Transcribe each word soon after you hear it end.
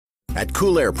At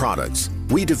Cool Air Products,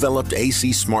 we developed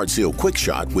AC Smart Seal Quick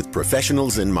Shot with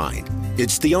professionals in mind.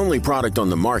 It's the only product on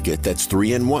the market that's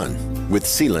 3-in-1, with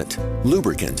sealant,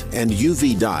 lubricant, and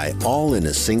UV dye all in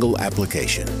a single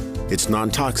application. It's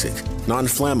non-toxic,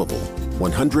 non-flammable,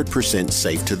 100%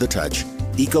 safe to the touch,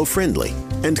 eco-friendly,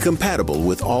 and compatible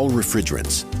with all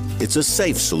refrigerants. It's a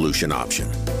safe solution option,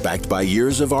 backed by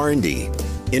years of R&D,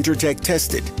 Intertech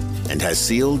tested, and has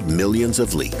sealed millions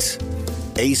of leaks.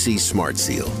 AC Smart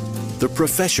Seal, the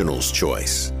professional's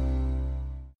choice.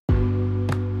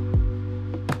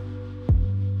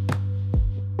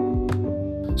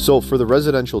 So for the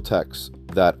residential techs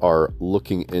that are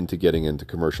looking into getting into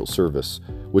commercial service,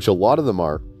 which a lot of them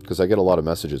are, because I get a lot of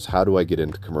messages, how do I get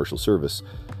into commercial service?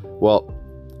 Well,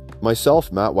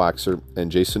 myself, Matt Waxer,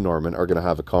 and Jason Norman are going to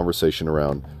have a conversation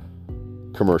around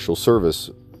commercial service,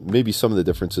 maybe some of the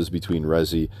differences between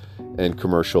resi and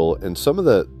commercial, and some of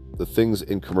the things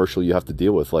in commercial you have to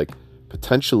deal with, like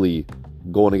potentially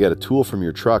going to get a tool from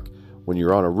your truck when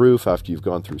you're on a roof after you've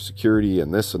gone through security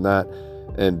and this and that.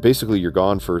 And basically you're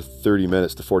gone for 30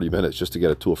 minutes to 40 minutes just to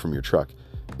get a tool from your truck.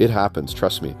 It happens,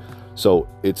 trust me. So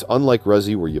it's unlike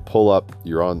resi where you pull up,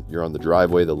 you're on the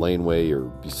driveway, the laneway, or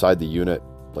beside the unit,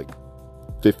 like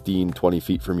 15, 20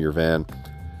 feet from your van.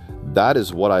 That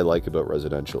is what I like about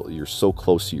residential. You're so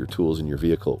close to your tools in your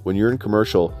vehicle. When you're in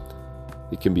commercial,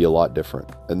 it can be a lot different.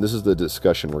 And this is the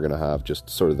discussion we're going to have, just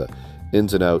sort of the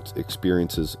ins and outs,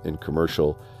 experiences in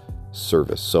commercial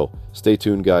service. So stay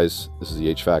tuned, guys. This is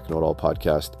the HVAC Know It All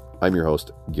podcast. I'm your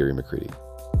host, Gary McCready.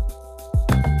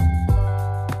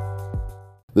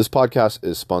 This podcast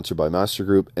is sponsored by Master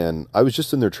Group, and I was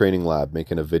just in their training lab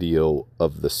making a video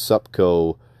of the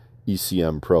Supco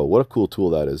ECM Pro. What a cool tool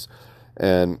that is.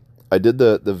 And I did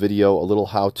the video, a little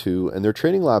how-to, and their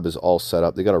training lab is all set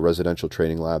up. They got a residential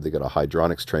training lab. They got a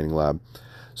hydronics training lab.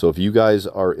 So if you guys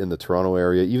are in the Toronto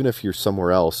area, even if you're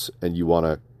somewhere else and you want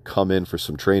to come in for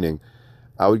some training,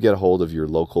 I would get a hold of your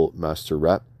local master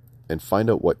rep and find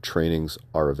out what trainings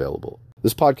are available.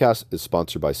 This podcast is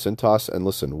sponsored by Cintas, and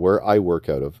listen, where I work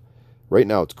out of, right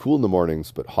now it's cool in the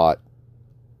mornings, but hot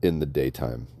in the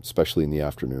daytime, especially in the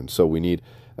afternoon. So we need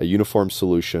a uniform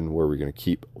solution where we're going to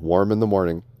keep warm in the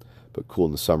morning, but cool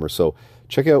in the summer. So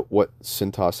check out what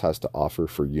Cintas has to offer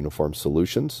for uniform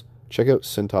solutions. Check out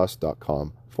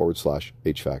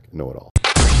cintas.com/HVAC Know-It-All.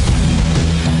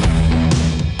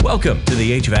 Welcome to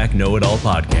the HVAC Know It All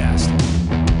podcast.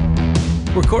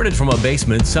 Recorded from a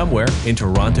basement somewhere in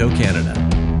Toronto, Canada.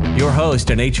 Your host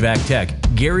and HVAC tech,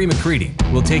 Gary McCready,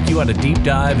 will take you on a deep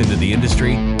dive into the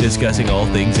industry, discussing all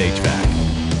things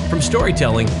HVAC. From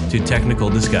storytelling to technical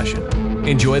discussion.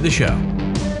 Enjoy the show.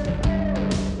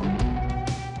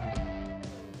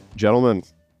 Gentlemen,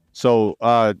 so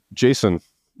Jason,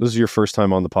 this is your first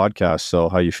time on the podcast, so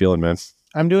how you feeling, man?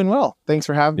 I'm doing well. Thanks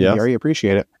for having me, Gary.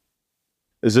 Appreciate it.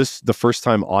 Is this the first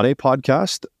time on a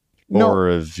podcast,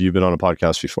 or have you been on a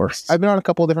podcast before? I've been on a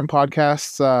couple of different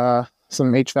podcasts,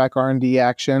 some HVAC R&D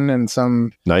action and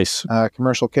some nice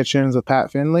commercial kitchens with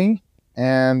Pat Finley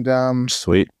and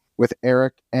sweet with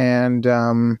Eric and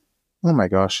oh my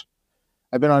gosh,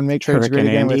 I've been on Make Trades Great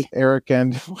Again with Eric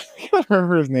and I can't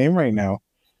remember his name right now.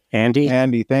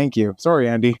 Andy, thank you. Sorry,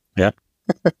 Andy. Yeah,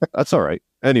 that's all right.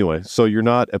 Anyway, so you're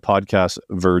not a podcast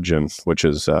virgin, which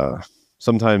is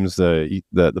sometimes the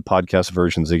podcast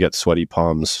versions, they get sweaty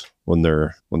palms when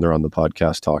they're on the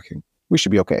podcast talking. We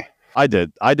should be okay. I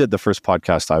did the first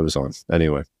podcast I was on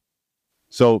anyway.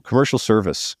 So commercial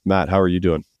service, Matt, how are you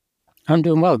doing? I'm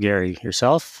doing well, Gary.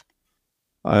 Yourself?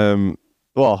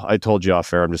 Well, I told you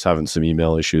off air, I'm just having some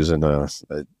email issues and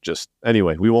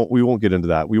anyway, we won't get into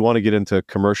that. We want to get into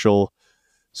commercial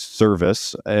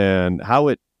service and how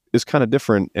it is kind of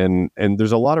different. And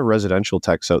there's a lot of residential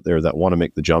techs out there that want to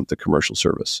make the jump to commercial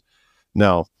service.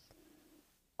 Now,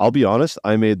 I'll be honest,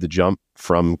 I made the jump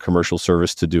from commercial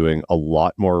service to doing a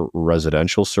lot more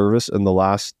residential service in the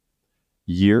last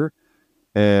year.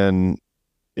 And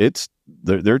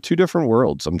they're two different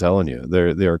worlds. I'm telling you,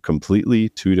 they are completely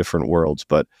two different worlds.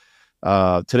 But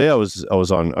today I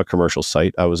was on a commercial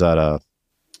site. I was at a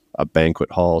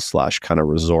banquet hall / kind of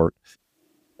resort,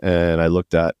 and I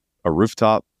looked at a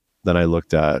rooftop. Then I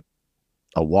looked at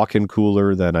a walk-in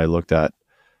cooler. Then I looked at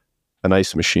an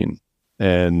ice machine,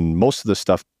 and most of the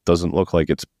stuff doesn't look like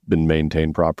it's been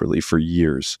maintained properly for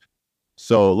years.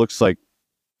 So it looks like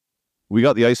we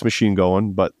got the ice machine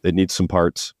going, but it needs some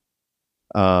parts.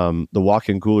 The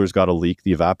walk-in cooler's got a leak.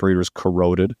 The evaporator's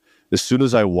corroded. As soon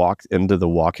as I walked into the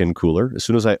walk-in cooler, as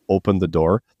soon as I opened the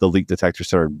door, the leak detector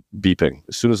started beeping.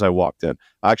 As soon as I walked in,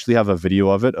 I actually have a video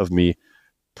of it, of me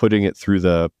putting it through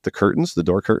the curtains, the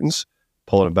door curtains,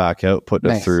 pulling it back out,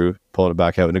 putting it through, pulling it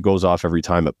back out, and it goes off every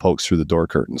time it pokes through the door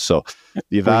curtain. So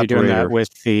the evaporator. Were you doing that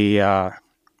with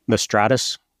the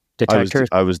Stratus detector?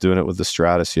 I was doing it with the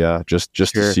Stratus, yeah, just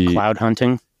to see cloud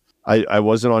hunting. I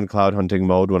wasn't on cloud hunting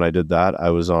mode when I did that. I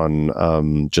was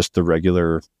on just the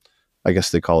regular, I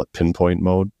guess they call it pinpoint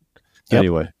mode. Yep.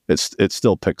 Anyway, it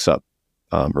still picks up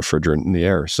refrigerant in the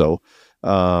air. So,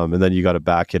 and then you got to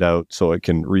back it out so it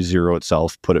can re-zero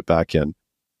itself, put it back in.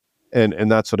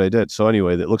 And that's what I did. So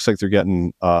anyway, it looks like they're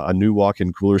getting a new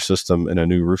walk-in cooler system and a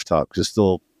new rooftop, because it's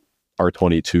still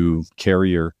R22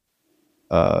 carrier.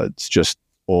 It's just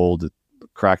old,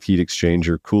 cracked heat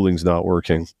exchanger, cooling's not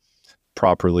working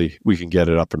properly. We can get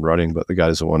it up and running, but the guy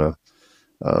doesn't want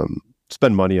to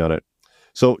spend money on it.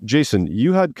 So Jason,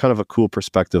 you had kind of a cool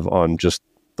perspective on just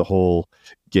the whole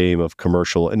game of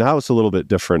commercial and how it's a little bit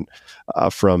different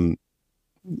from,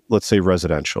 let's say,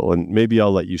 residential. And maybe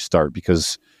I'll let you start,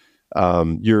 because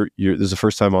you're this is the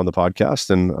first time on the podcast,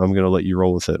 and I'm going to let you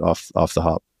roll with it off the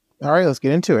hop. All right, let's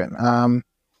get into it.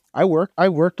 I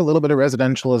worked a little bit of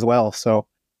residential as well. So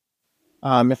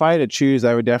if I had to choose,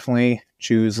 I would definitely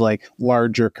choose like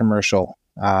larger commercial.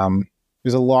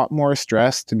 There's a lot more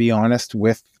stress, to be honest,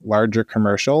 with larger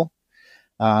commercial.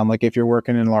 Like if you're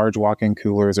working in large walk-in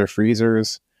coolers or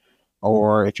freezers,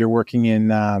 or if you're working in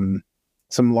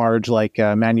some large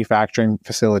manufacturing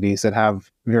facilities that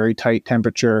have very tight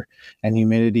temperature and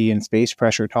humidity and space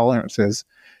pressure tolerances,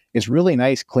 it's really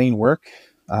nice, clean work.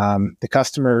 The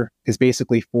customer is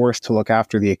basically forced to look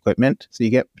after the equipment, so you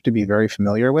get to be very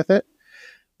familiar with it.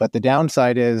 But the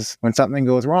downside is when something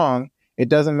goes wrong, it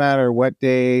doesn't matter what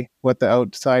day, what the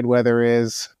outside weather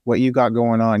is, what you got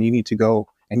going on, you need to go,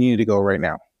 and you need to go right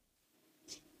now.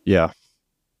 Yeah.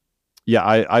 Yeah,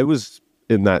 I was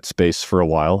in that space for a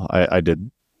while. I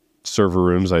did server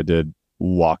rooms, I did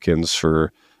walk-ins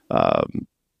for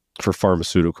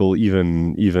pharmaceutical,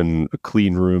 even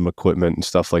clean room equipment and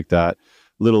stuff like that.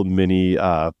 Little mini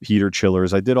heater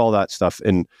chillers. I did all that stuff.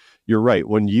 And you're right.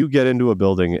 When you get into a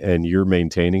building and you're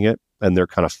maintaining it, and they're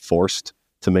kind of forced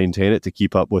to maintain it to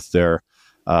keep up with their,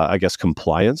 I guess,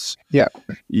 compliance. Yeah.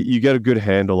 You get a good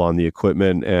handle on the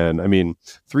equipment. And I mean,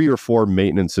 3 or 4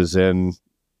 maintenances in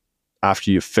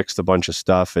after you've fixed a bunch of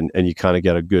stuff, and you kind of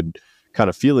get a good kind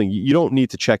of feeling. You don't need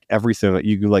to check everything.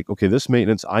 You can like, okay, this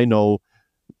maintenance, I know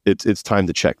it's time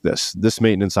to check this. This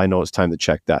maintenance, I know it's time to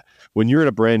check that. When you're in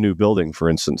a brand new building, for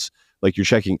instance, like you're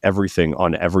checking everything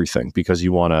on everything because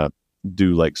you want to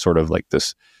do like sort of like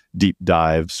this deep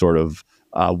dive sort of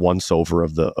once over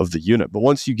of the unit. But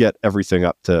once you get everything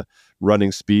up to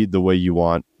running speed the way you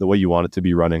want it to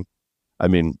be running, I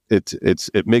mean, it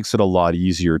makes it a lot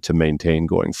easier to maintain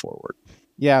going forward.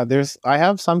 Yeah, I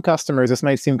have some customers, this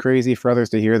might seem crazy for others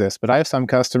to hear this, but I have some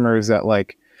customers that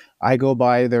like, I go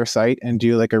by their site and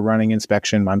do like a running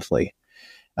inspection monthly.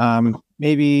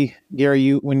 Maybe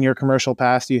Gary, when your commercial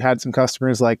passed, you had some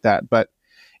customers like that, but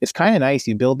it's kind of nice.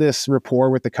 You build this rapport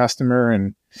with the customer,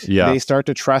 and they start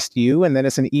to trust you. And then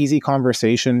it's an easy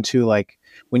conversation to like,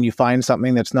 when you find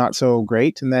something that's not so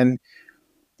great. And then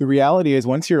the reality is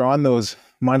once you're on those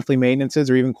monthly maintenances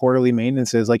or even quarterly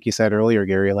maintenances, like you said earlier,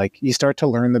 Gary, like you start to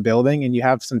learn the building and you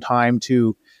have some time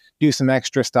to do some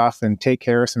extra stuff and take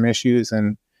care of some issues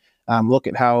and look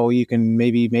at how you can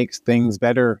maybe make things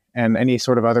better and any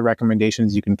sort of other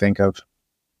recommendations you can think of.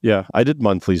 Yeah, I did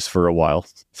monthlies for a while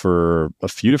for a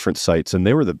few different sites, and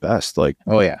they were the best. Like,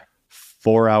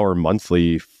 4-hour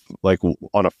monthly, like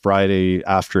on a Friday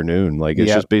afternoon. Like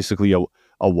it's just basically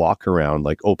a walk around,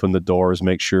 like open the doors,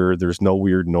 make sure there's no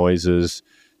weird noises,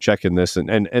 checking this.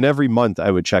 And every month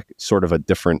I would check sort of a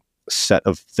different set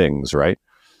of things, right?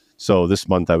 So this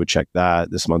month I would check that.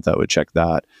 This month I would check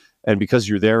that. And because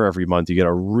you're there every month, you get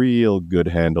a real good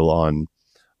handle on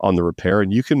the repair,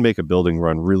 and you can make a building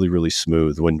run really, really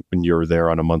smooth when you're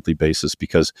there on a monthly basis,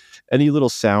 because any little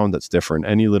sound that's different,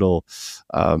 any little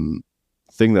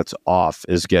thing that's off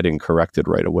is getting corrected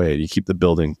right away. You keep the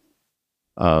building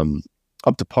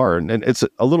up to par. And it's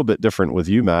a little bit different with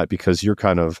you, Matt, because you're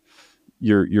kind of,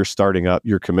 you're starting up,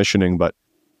 you're commissioning, but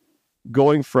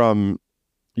going from,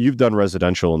 you've done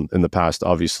residential in the past,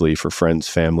 obviously for friends,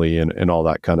 family, and all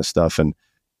that kind of stuff. And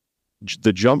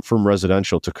the jump from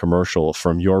residential to commercial,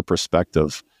 from your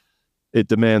perspective, it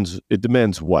demands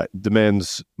what? It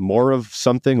demands more of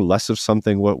something, less of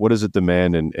something? What does it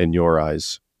demand in your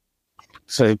eyes?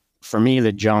 So for me,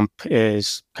 the jump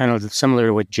is kind of similar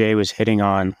to what Jay was hitting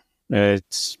on.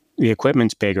 It's the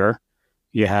equipment's bigger.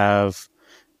 You have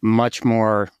much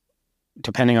more,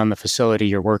 depending on the facility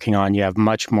you're working on, you have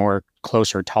much more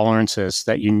closer tolerances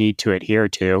that you need to adhere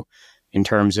to in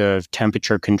terms of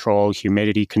temperature control,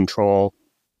 humidity control,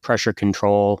 pressure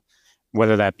control,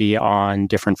 whether that be on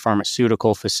different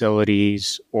pharmaceutical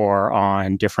facilities or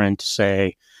on different,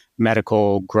 say,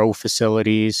 medical grow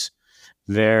facilities.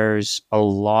 There's a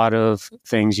lot of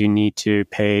things you need to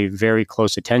pay very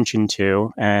close attention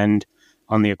to. And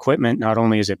on the equipment, not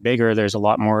only is it bigger, there's a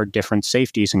lot more different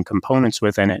safeties and components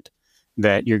within it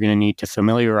that you're going to need to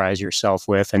familiarize yourself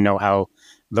with and know how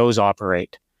those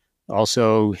operate.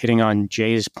 Also, hitting on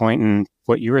Jay's point and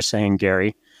what you were saying,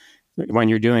 Gary, when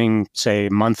you're doing, say,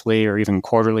 monthly or even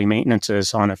quarterly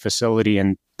maintenances on a facility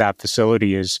and that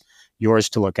facility is yours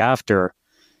to look after,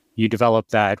 you develop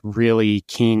that really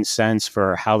keen sense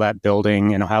for how that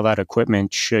building and how that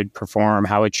equipment should perform,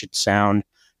 how it should sound,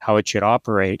 how it should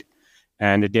operate.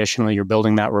 And additionally, you're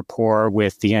building that rapport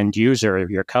with the end user,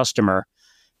 your customer.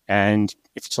 And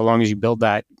so long as you build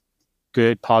that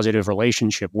good, positive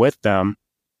relationship with them,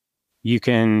 you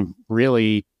can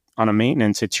really, on a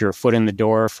maintenance, it's your foot in the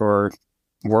door for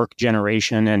work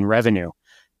generation and revenue.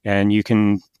 And you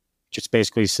can just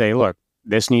basically say, look,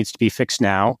 this needs to be fixed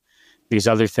now. These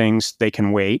other things, they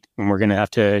can wait, and we're going to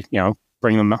have to,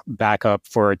 bring them back up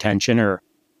for attention or,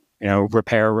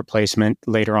 repair, replacement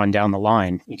later on down the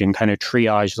line. You can kind of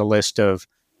triage the list of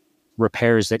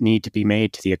repairs that need to be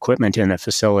made to the equipment in a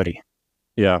facility.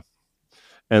 Yeah.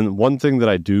 And one thing that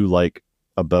I do like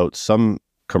about some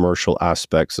commercial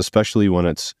aspects, especially when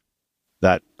it's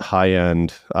that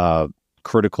high-end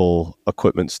critical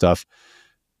equipment stuff,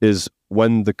 is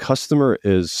when the customer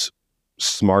is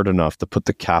smart enough to put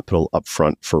the capital up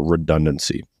front for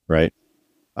redundancy, right?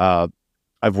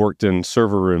 I've worked in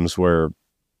server rooms where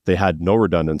they had no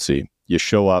redundancy. You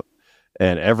show up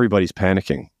and everybody's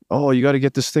panicking. Oh, you got to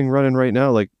get this thing running right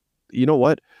now. Like, you know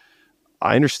what?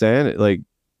 I understand it. Like,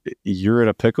 you're in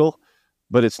a pickle,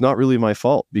 but it's not really my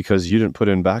fault because you didn't put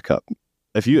in backup.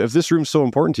 If this room's so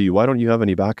important to you, why don't you have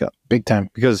any backup? Big time.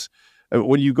 Because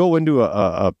when you go into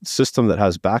a system that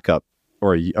has backup,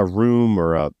 or a room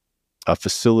or a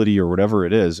facility or whatever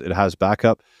it is, it has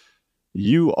backup,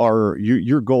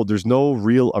 you're gold. There's no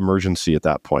real emergency at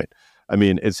that point. I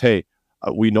mean, it's, hey,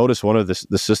 we noticed one of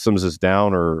the systems is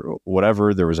down or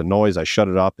whatever. There was a noise. I shut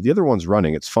it off. But the other one's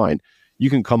running. It's fine. You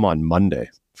can come on Monday,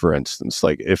 for instance,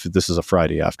 like if this is a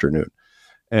Friday afternoon.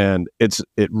 And it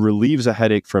relieves a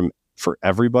headache for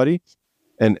everybody.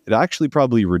 And it actually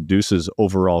probably reduces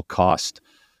overall cost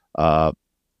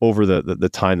over the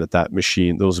time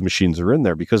those machines are in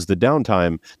there, because the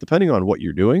downtime, depending on what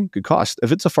you're doing, could cost.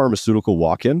 If it's a pharmaceutical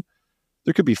walk-in,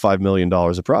 there could be $5 million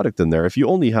of product in there. If you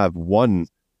only have one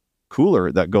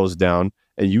cooler that goes down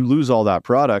and you lose all that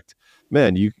product,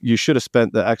 man, you should have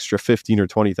spent the extra 15 or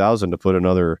 20,000 to put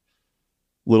another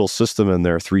little system in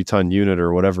there, 3-ton unit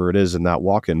or whatever it is in that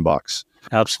walk-in box.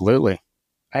 Absolutely.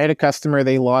 I had a customer,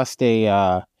 they lost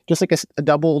just like a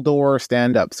double door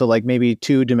stand-up, so like maybe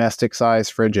 2 domestic size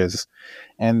fridges,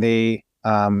 and they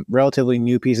relatively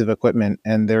new piece of equipment,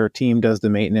 and their team does the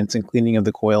maintenance and cleaning of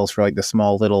the coils for like the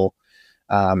small little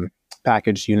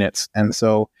packaged units. And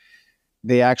so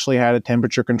they actually had a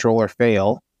temperature controller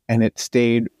fail, and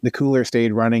the cooler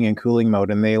stayed running in cooling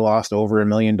mode, and they lost over $1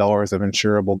 million of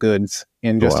insurable goods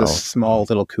in just a small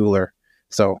little cooler.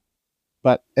 So,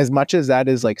 but as much as that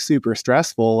is like super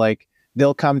stressful, like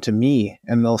they'll come to me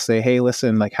and they'll say, hey,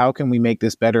 listen, like, how can we make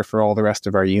this better for all the rest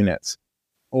of our units?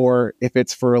 Or if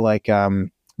it's for like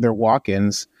their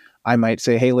walk-ins, I might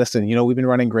say, hey, listen, we've been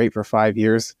running great for 5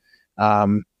 years.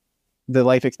 The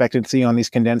life expectancy on these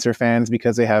condenser fans,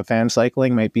 because they have fan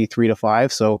cycling, might be 3 to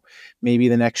 5. So maybe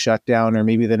the next shutdown or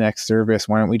maybe the next service,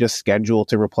 why don't we just schedule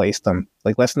to replace them?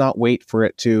 Like, let's not wait for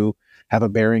it to have a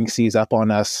bearing seize up on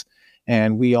us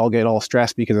and we all get all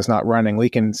stressed because it's not running. We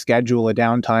can schedule a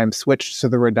downtime, switch to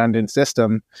the redundant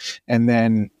system, and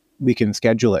then we can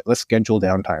schedule it. Let's schedule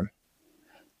downtime.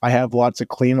 I have lots of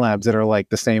clean labs that are like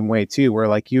the same way too, where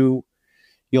like you'll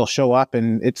show up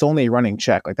and it's only a running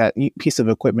check. Like that piece of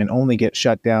equipment only gets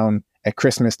shut down at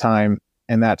Christmas time,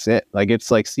 and that's it. Like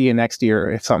it's like, see you next year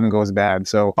if something goes bad.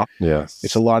 So yeah,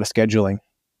 it's a lot of scheduling.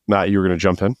 Matt, you were going to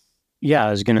jump in? Yeah,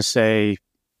 I was going to say,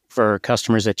 for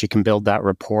customers that you can build that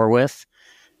rapport with,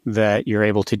 that you're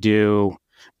able to do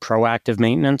proactive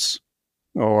maintenance,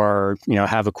 or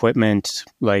have equipment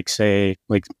like, say,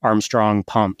 like Armstrong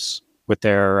pumps with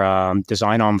their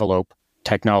design envelope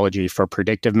technology for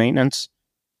predictive maintenance.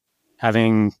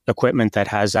 Having equipment that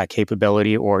has that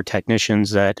capability, or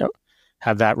technicians that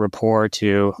have that rapport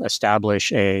to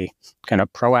establish a kind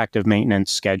of proactive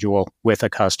maintenance schedule with a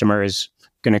customer, is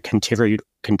going to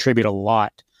contribute a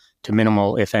lot to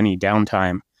minimal, if any,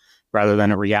 downtime, rather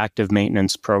than a reactive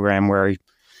maintenance program where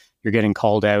you're getting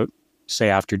called out, say,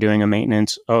 after doing a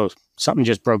maintenance, oh, something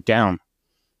just broke down.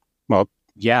 Well,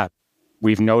 yeah,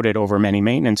 we've noted over many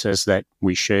maintenances that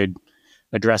we should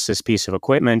address this piece of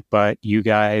equipment, but you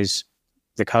guys,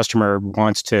 the customer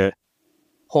wants to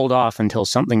hold off until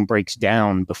something breaks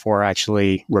down before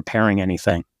actually repairing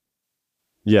anything.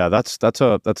 Yeah, that's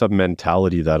a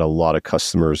mentality that a lot of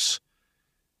customers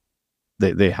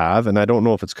they have, and I don't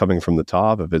know if it's coming from the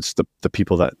top, if it's the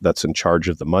people that's in charge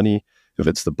of the money, if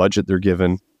it's the budget they're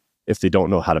given, if they don't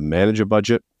know how to manage a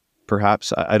budget,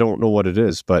 perhaps. I don't know what it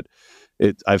is, but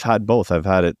I've had both. I've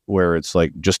had it where it's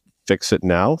like, just fix it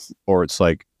now, or it's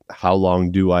like, how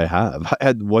long do I have? I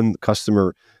had one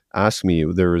customer ask me,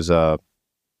 there was a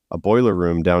boiler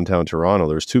room downtown Toronto.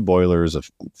 There's 2 boilers, a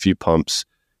few pumps,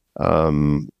 a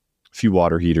few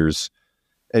water heaters.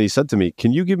 And he said to me,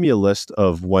 can you give me a list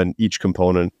of when each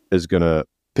component is going to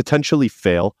potentially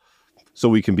fail so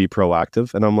we can be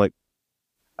proactive? And I'm like,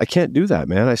 I can't do that,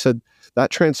 man. I said, that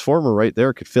transformer right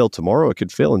there could fail tomorrow. It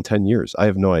could fail in 10 years. I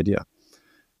have no idea.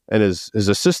 And his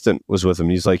assistant was with him.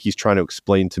 He's like, he's trying to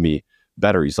explain to me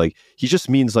better. He's like, he just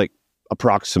means like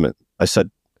approximate. I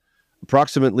said,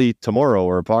 approximately tomorrow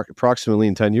or approximately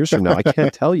in 10 years from now. I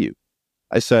can't tell you.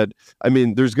 I said, I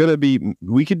mean,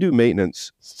 we could do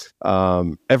maintenance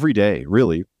every day,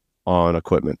 really, on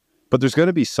equipment, but there's going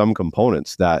to be some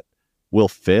components that will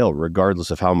fail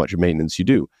regardless of how much maintenance you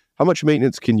do. How much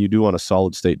maintenance can you do on a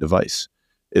solid state device?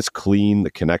 It's clean,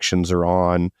 the connections are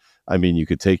on. I mean, you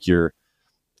could take a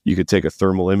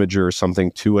thermal imager or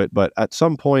something to it, but at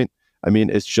some point, I mean,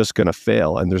 it's just going to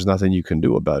fail and there's nothing you can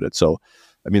do about it. So,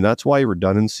 I mean, that's why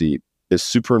redundancy is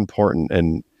super important,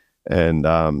 and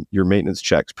your maintenance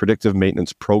checks, predictive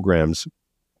maintenance programs,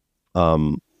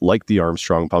 like the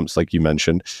Armstrong pumps, like you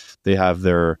mentioned, they have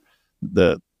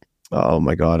oh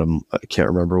my God, I can't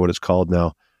remember what it's called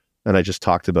now. And I just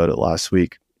talked about it last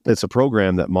week. It's a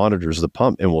program that monitors the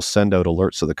pump and will send out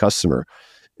alerts to the customer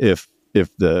if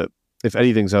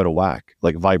anything's out of whack,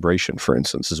 like vibration, for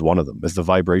instance, is one of them. If the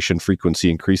vibration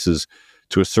frequency increases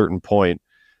to a certain point,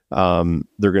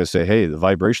 they're going to say, hey, the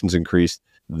vibration's increased.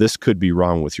 This could be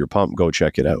wrong with your pump. Go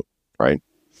check it out, right?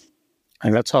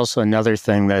 And that's also another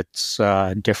thing that's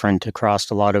different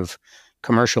across a lot of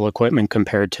commercial equipment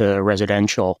compared to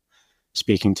residential.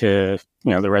 Speaking to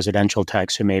the residential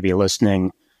techs who may be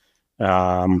listening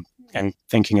and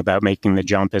thinking about making the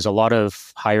jump, is a lot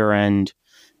of higher end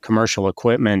commercial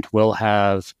equipment will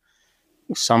have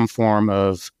some form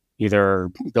of either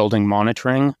building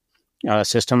monitoring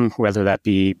system, whether that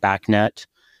be BACnet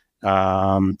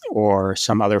or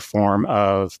some other form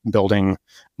of building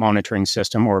monitoring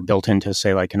system, or built into,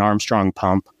 say, like an Armstrong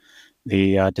pump,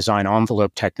 the design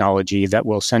envelope technology that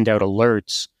will send out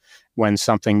alerts when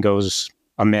something goes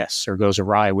amiss or goes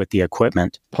awry with the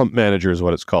equipment. Pump manager is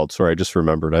what it's called. Sorry, I just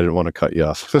remembered. I didn't want to cut you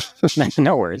off.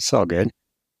 No worries, it's all good.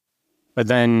 But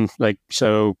then,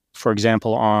 so for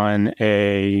example, on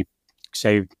a,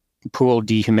 say, pool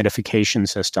dehumidification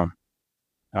system,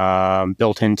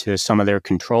 built into some of their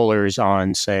controllers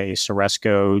on, say,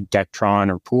 Ceresco, Dectron,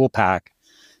 or PoolPack,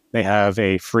 they have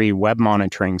a free web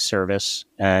monitoring service,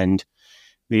 and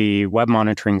the web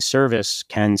monitoring service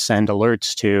can send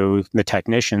alerts to the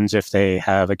technicians if they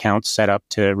have accounts set up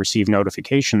to receive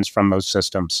notifications from those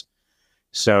systems.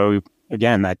 So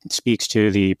again, that speaks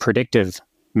to the predictive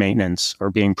maintenance, or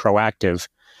being proactive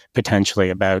potentially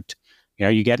about,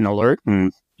 you get an alert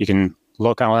and you can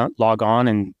log on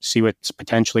and see what's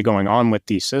potentially going on with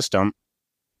the system,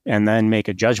 and then make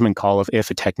a judgment call of if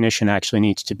a technician actually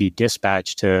needs to be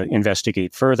dispatched to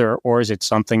investigate further, or is it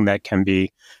something that can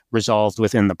be resolved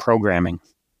within the programming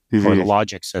or the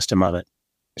logic system of it.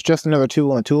 It's just another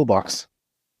tool in the toolbox.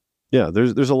 Yeah,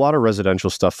 there's a lot of residential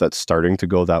stuff that's starting to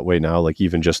go that way now. Like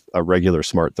even just a regular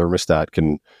smart thermostat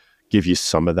can give you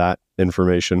some of that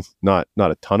information. Not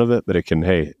a ton of it, but it can,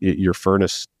 hey, your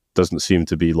furnace doesn't seem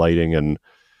to be lighting, and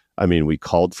I mean, we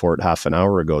called for it half an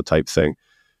hour ago type thing.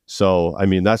 So, I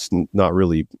mean, that's not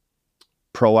really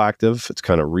proactive. It's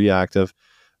kind of reactive.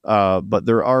 But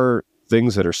there are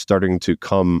things that are starting to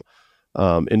come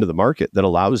into the market that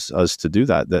allows us to do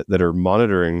that are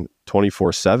monitoring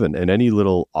 24/7, and any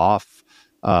little off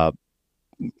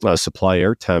supply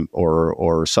air temp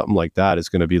or something like that is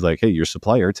going to be like, hey, your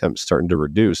supply air temp is starting to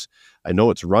reduce. I know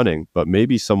it's running, but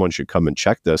maybe someone should come and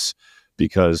check this,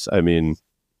 because, I mean,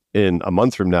 in a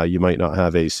month from now, you might not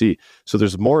have AC. So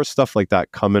there's more stuff like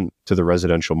that coming to the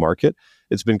residential market.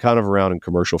 It's been kind of around in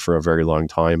commercial for a very long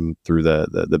time through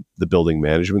the building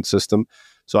management system.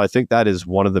 So I think that is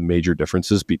one of the major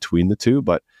differences between the two.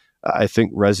 But I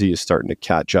think Resi is starting to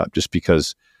catch up, just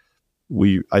because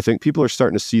I think people are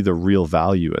starting to see the real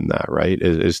value in that, right?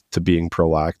 Is to being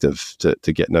proactive,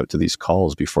 to getting out to these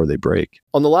calls before they break.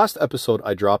 On the last episode,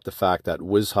 I dropped the fact that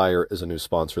WizHire is a new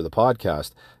sponsor of the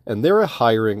podcast, and they're a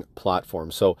hiring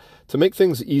platform. So to make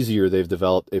things easier, they've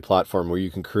developed a platform where you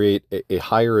can create a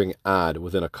hiring ad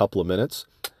within a couple of minutes,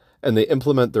 and they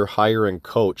implement their hiring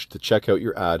coach to check out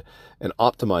your ad and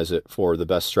optimize it for the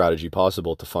best strategy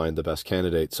possible to find the best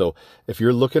candidate. So if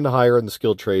you're looking to hire in the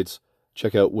skilled trades,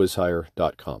 check out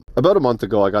wizhire.com. About a month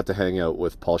ago, I got to hang out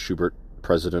with Paul Schubert,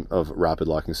 president of Rapid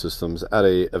Locking Systems, at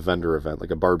a vendor event,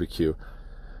 like a barbecue.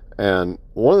 And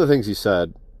one of the things he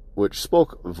said, which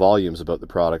spoke volumes about the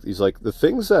product, he's like, the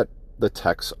things that the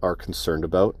techs are concerned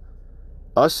about,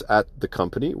 us at the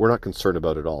company, we're not concerned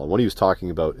about at all. And what he was talking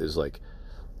about is like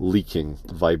leaking,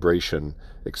 vibration,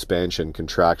 expansion,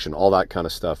 contraction, all that kind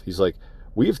of stuff. He's like,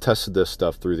 we've tested this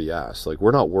stuff through the ass. Like,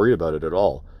 we're not worried about it at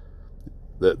all.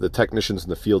 The technicians in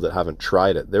the field that haven't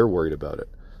tried it, they're worried about it,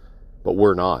 but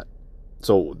we're not.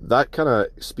 So that kind of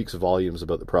speaks volumes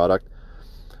about the product.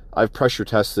 I've pressure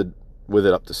tested with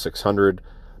it up to 600,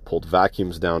 pulled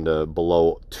vacuums down to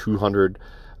below 200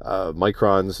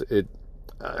 microns.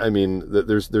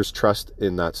 There's trust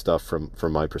in that stuff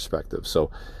from my perspective.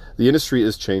 So the industry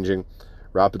is changing.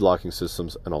 Rapid Locking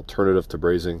Systems, an alternative to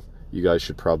brazing. You guys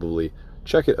should probably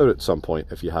check it out at some point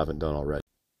if you haven't done already.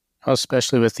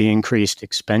 Especially with the increased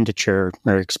expenditure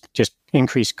or just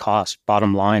increased cost,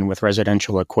 bottom line, with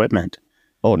residential equipment.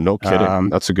 Oh, no kidding.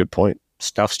 That's a good point.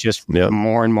 Stuff's just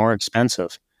more and more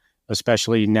expensive,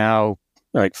 especially now,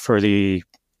 like for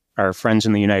our friends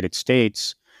in the United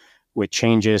States, with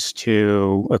changes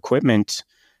to equipment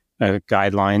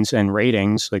guidelines and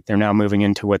ratings. Like they're now moving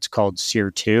into what's called SEER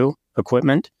 2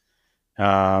 equipment.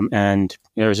 And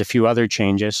there's a few other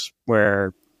changes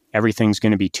where everything's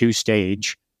going to be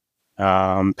two-stage,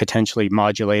 potentially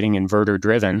modulating inverter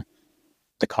driven.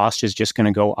 The cost is just going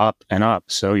to go up and up.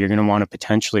 So you're going to want to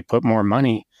potentially put more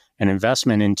money and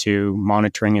investment into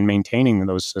monitoring and maintaining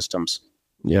those systems.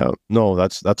 Yeah, no,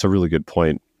 that's a really good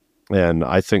point. And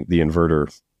I think the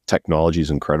inverter technology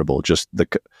is incredible. Just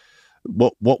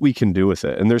what we can do with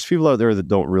it. And there's people out there that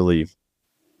don't really,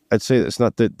 I'd say it's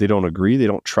not that they don't agree, they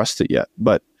don't trust it yet.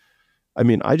 But I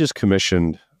mean, I just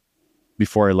commissioned,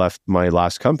 before I left my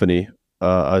last company,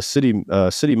 a City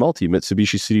Multi,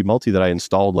 Mitsubishi City Multi that I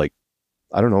installed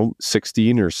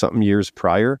 16 or something years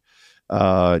prior.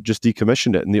 Just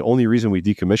decommissioned it. And the only reason we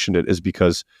decommissioned it is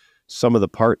because some of the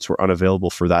parts were unavailable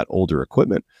for that older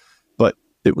equipment. But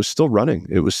it was still running.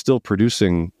 It was still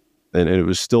producing, and it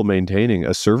was still maintaining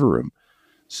a server room.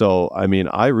 So, I mean,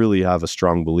 I really have a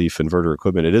strong belief in inverter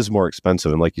equipment. It is more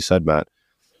expensive. And like you said, Matt,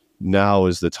 now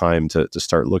is the time to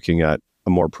start looking at a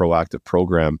more proactive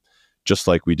program, just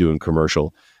like we do in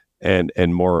commercial, and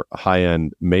more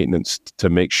high-end maintenance to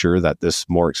make sure that this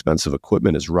more expensive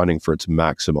equipment is running for its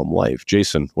maximum life.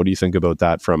 Jason, what do you think about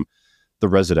that from the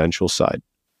residential side?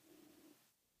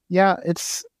 Yeah,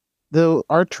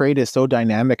 our trade is so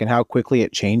dynamic and how quickly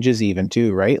it changes even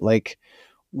too, right? Like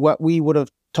what we would have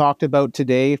talked about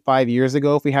today 5 years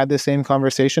ago if we had the same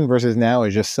conversation versus now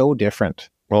is just so different.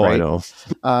 Oh, right? I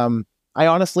know. I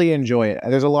honestly enjoy it.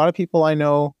 There's a lot of people I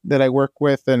know that I work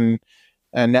with and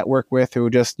network with who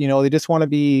just, they just want to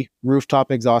be rooftop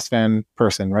exhaust fan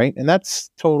person, right? And that's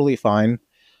totally fine.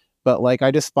 But like,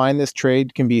 I just find this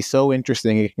trade can be so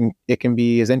interesting. It can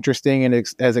be as interesting and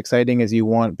as exciting as you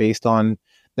want based on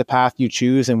the path you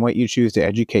choose and what you choose to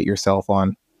educate yourself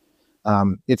on.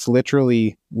 It's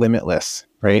literally limitless,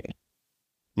 right?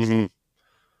 Mm-hmm.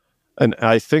 And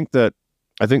I think the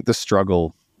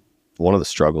struggle, one of the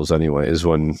struggles anyway, is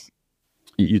when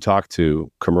you talk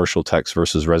to commercial techs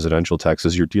versus residential techs,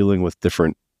 is you're dealing with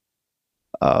different,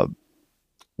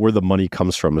 where the money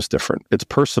comes from is different. It's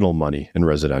personal money in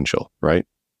residential, right?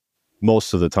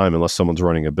 Most of the time, unless someone's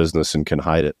running a business and can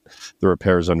hide it, the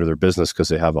repairs under their business because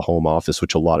they have a home office,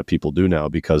 which a lot of people do now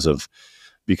because of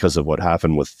what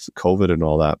happened with COVID and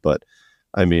all that. But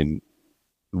I mean,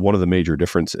 one of the major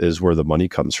difference is where the money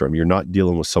comes from. You're not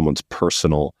dealing with someone's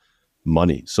personal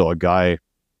money. So a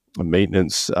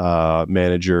maintenance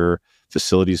manager,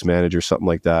 facilities manager, something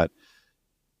like that.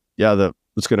 Yeah,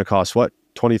 it's going to cost what?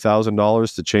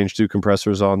 $20,000 to change 2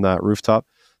 compressors on that rooftop.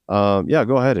 Yeah,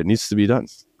 go ahead. It needs to be done.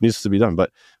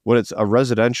 But when it's a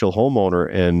residential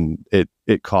homeowner and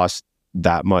it costs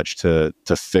that much to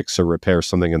fix or repair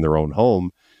something in their own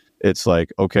home, it's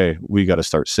like, okay, we got to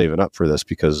start saving up for this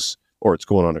or it's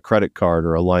going on a credit card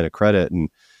or a line of credit, and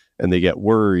they get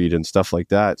worried and stuff like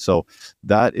that. So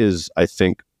that is, I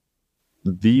think,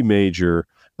 the major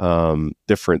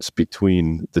difference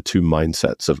between the two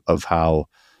mindsets of how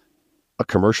a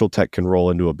commercial tech can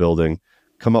roll into a building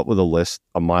come up with a list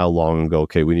a mile long and go,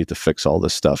 okay, we need to fix all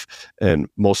this stuff. And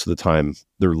most of the time,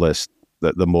 their list,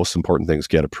 the most important things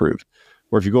get approved.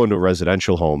 Or if you go into a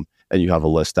residential home and you have a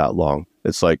list that long,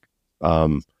 it's like,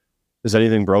 is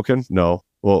anything broken? No.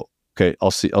 Well, okay,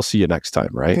 I'll see you next time,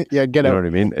 right? Yeah, get out. You know what I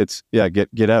mean? It's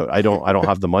get out. I don't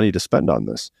have the money to spend on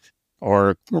this.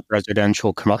 Or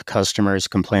residential customers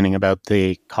complaining about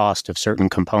the cost of certain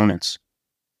components.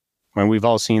 When we've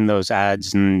all seen those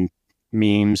ads and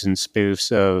memes and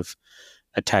spoofs of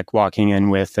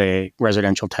a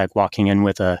residential tech walking in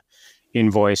with a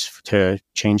invoice to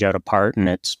change out a part, and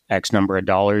it's X number of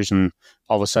dollars, and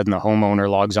all of a sudden the homeowner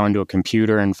logs onto a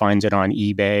computer and finds it on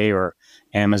eBay or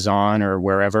Amazon or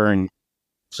wherever, and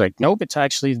it's like, nope, it's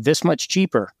actually this much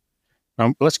cheaper.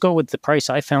 Let's go with the price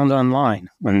I found online,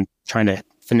 and trying to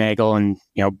finagle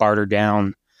and barter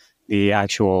down the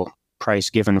actual price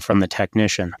given from the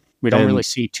technician. We don't really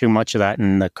see too much of that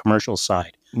in the commercial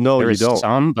side. No, there you is don't.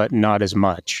 Some, but not as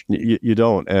much. You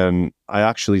don't. And I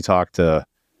actually talked to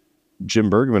Jim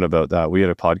Bergman about that. We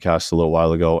had a podcast a little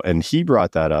while ago, and he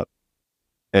brought that up.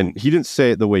 And he didn't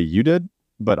say it the way you did,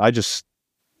 but I just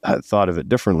had thought of it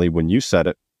differently when you said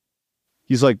it.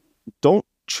 He's like, don't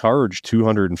charge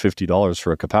 $250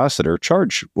 for a capacitor.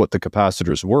 Charge what the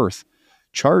capacitor is worth.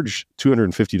 Charge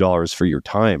 $250 for your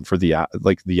time, for the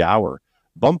hour.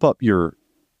 Bump up your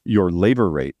labor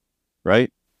rate,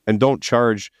 right? And don't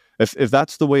charge, if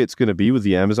that's the way it's going to be with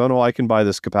the Amazon, I can buy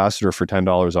this capacitor for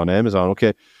 $10 on Amazon.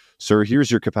 Okay, sir,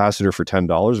 here's your capacitor for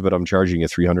 $10, but I'm charging you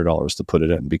 $300 to put it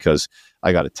in because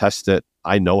I got to test it.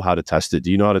 I know how to test it.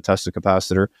 Do you know how to test a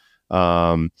capacitor?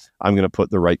 I'm going to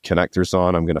put the right connectors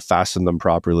on. I'm going to fasten them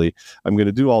properly. I'm going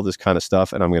to do all this kind of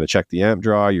stuff, and I'm going to check the amp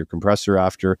draw, your compressor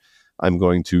after. I'm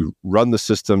going to run the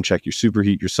system, check your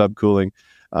superheat, your subcooling.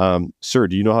 Sir,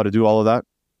 do you know how to do all of that?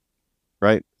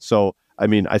 Right? So, I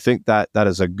mean, I think that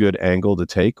is a good angle to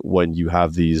take when you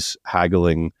have these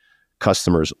haggling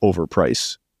customers over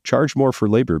price. Charge more for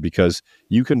labor because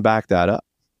you can back that up.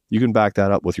 You can back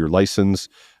that up with your license,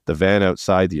 the van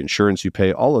outside, the insurance you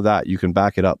pay, all of that you can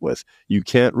back it up with. You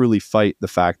can't really fight the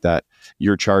fact that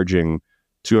you're charging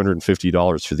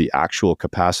 $250 for the actual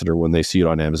capacitor when they see it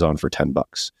on Amazon for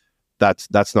 $10.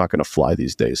 That's not going to fly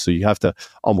these days. So you have to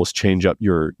almost change up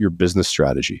your business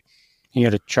strategy. You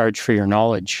got to charge for your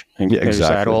knowledge. And yeah, there's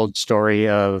exactly. that old story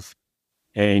of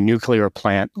a nuclear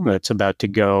plant that's about to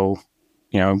go,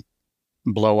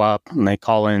 blow up, and they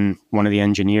call in one of the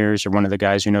engineers or one of the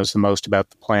guys who knows the most about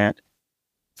the plant,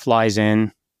 flies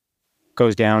in,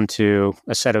 goes down to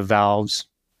a set of valves,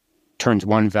 turns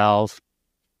one valve,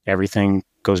 everything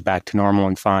goes back to normal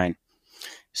and fine.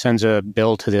 Sends a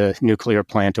bill to the nuclear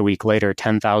plant a week later,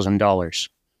 $10,000.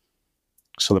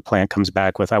 So the plant comes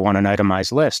back with, I want an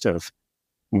itemized list of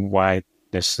why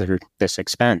this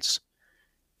expense.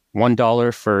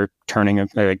 $1 for turning,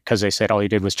 because they said all you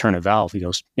did was turn a valve. He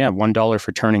goes, yeah, $1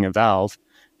 for turning a valve,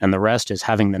 and the rest is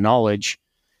having the knowledge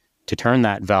to turn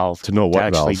that valve, to know what to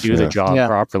actually valve, do the job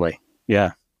properly.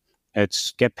 Yeah.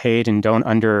 It's get paid and don't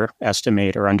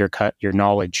underestimate or undercut your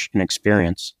knowledge and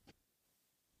experience.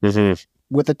 Mm-hmm.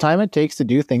 With the time it takes to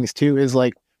do things too, is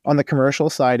like on the commercial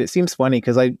side, it seems funny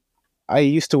because I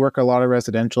used to work a lot of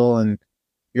residential, and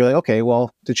you're like, okay,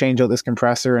 well, to change out this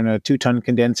compressor and a 2-ton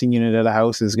condensing unit at a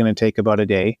house is going to take about a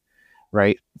day,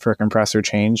 right, for a compressor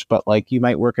change. But like you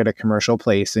might work at a commercial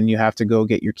place and you have to go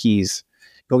get your keys,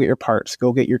 go get your parts,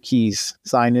 go get your keys,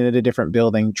 sign in at a different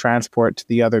building, transport to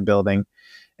the other building.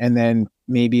 And then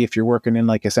maybe if you're working in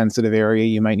like a sensitive area,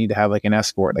 you might need to have like an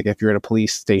escort. Like if you're at a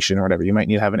police station or whatever, you might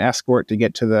need to have an escort to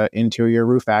get to the interior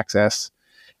roof access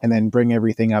and then bring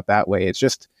everything up that way. It's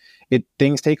just,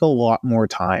 things take a lot more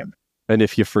time. And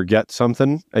if you forget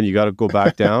something and you got to go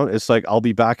back down, it's like, I'll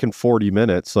be back in 40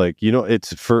 minutes. Like,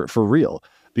 it's for real,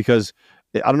 because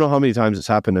I don't know how many times it's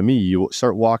happened to me. You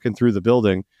start walking through the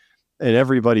building and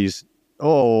everybody's,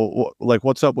 oh, like,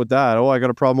 what's up with that? Oh, I got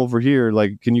a problem over here.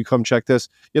 Like, can you come check this?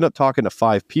 You're not talking to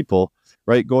 5 people,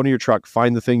 right? Go into your truck,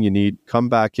 find the thing you need, come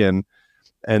back in,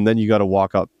 and then you got to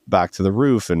walk up back to the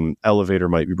roof, and elevator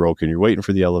might be broken. You're waiting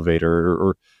for the elevator,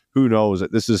 or who knows?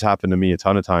 This has happened to me a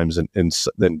ton of times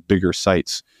in bigger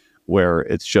sites where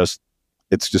it's just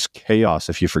chaos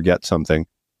if you forget something,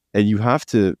 and you have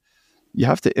to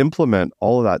implement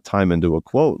all of that time into a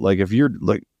quote. Like if you're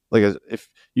like if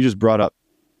you just brought up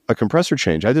a compressor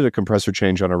change, I did a compressor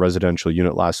change on a residential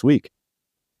unit last week.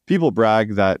 People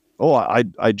brag that, oh,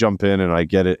 I jump in and I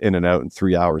get it in and out in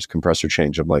 3 hours compressor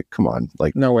change. I'm like, come on,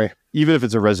 like no way. Even if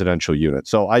it's a residential unit.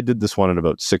 So I did this one in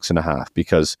about 6.5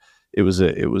 because it was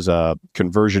a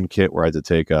conversion kit where I had to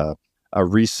take a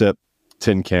recip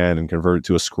tin can and convert it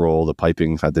to a scroll. The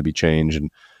piping had to be changed and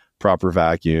proper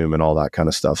vacuum and all that kind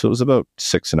of stuff. So it was about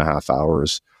 6.5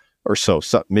 hours or so,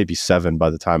 maybe 7 by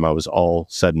the time I was all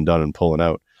said and done and pulling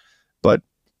out. But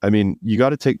I mean, you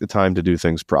got to take the time to do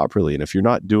things properly. And if you're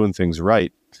not doing things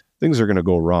right, things are going to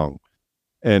go wrong.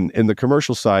 And in the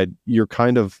commercial side, it's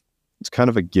kind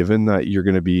of a given that you're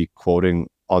going to be quoting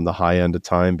on the high end of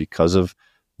time because of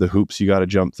the hoops you got to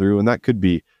jump through. And that could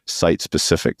be site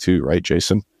specific too, right,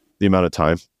 Jason? The amount of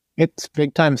time. It's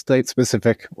big time site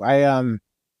specific.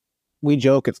 We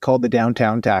joke it's called the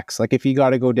downtown tax. Like if you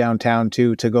got to go downtown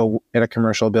to go at a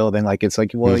commercial building, like it's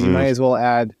like, well, you might as well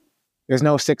add, there's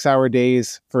no 6-hour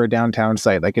days for a downtown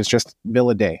site. Like it's just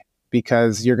bill a day,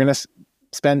 because you're going to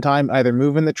spend time either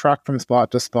moving the truck from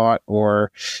spot to spot,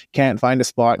 or can't find a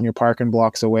spot and you're parking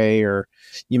blocks away, or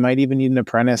you might even need an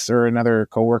apprentice or another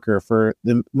coworker for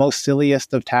the most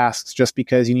silliest of tasks, just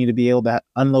because you need to be able to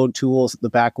unload tools at the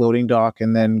back loading dock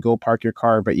and then go park your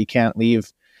car, but you can't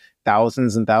leave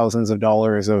thousands and thousands of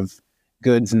dollars of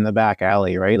goods in the back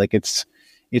alley, right? Like it's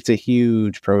a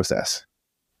huge process.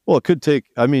 Well, it could take,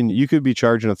 I mean, you could be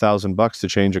charging $1,000 to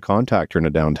change a contactor in a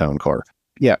downtown car.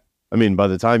 Yeah. I mean, by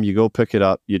the time you go pick it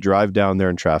up, you drive down there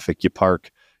in traffic, you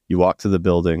park, you walk to the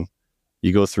building,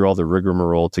 you go through all the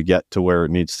rigmarole to get to where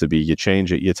it needs to be, you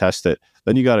change it, you test it,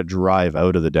 then you got to drive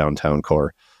out of the downtown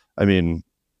core. I mean,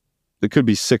 it could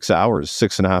be 6 hours,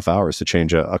 6.5 hours to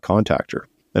change a contactor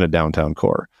in a downtown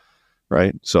core,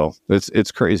 right? So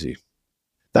it's crazy.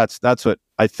 That's what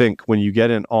I think when you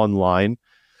get in online.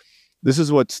 This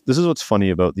is what's funny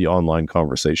about the online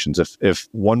conversations. If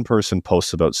one person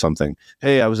posts about something,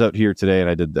 hey, I was out here today and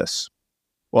I did this.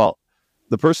 Well,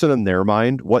 the person in their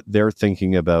mind, what they're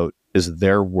thinking about is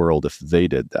their world if they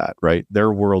did that, right?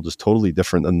 Their world is totally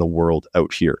different than the world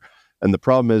out here. And the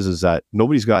problem is that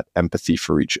nobody's got empathy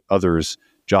for each other's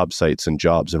job sites and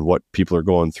jobs and what people are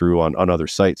going through on other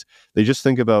sites. They just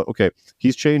think about, okay,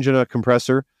 he's changing a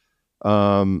compressor.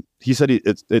 He said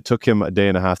it took him 1.5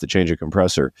 days to change a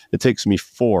compressor. It takes me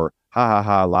 4. Ha ha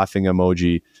ha, laughing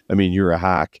emoji. I mean, you're a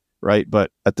hack, right?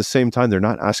 But at the same time, they're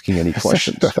not asking any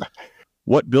questions.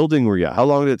 What building were you at? How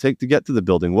long did it take to get to the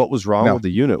building? What was wrong with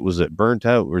the unit? Was it burnt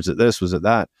out? Was it this? Was it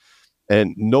that?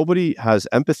 And nobody has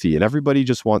empathy, and everybody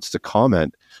just wants to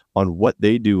comment on what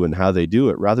they do and how they do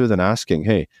it, rather than asking,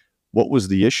 hey, what was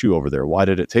the issue over there? Why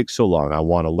did it take so long? I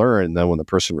want to learn. And then when the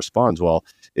person responds, well,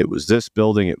 it was this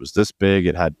building, it was this big,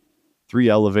 it had 3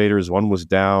 elevators, one was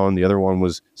down, the other one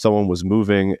was someone was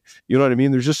moving. You know what I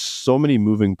mean? There's just so many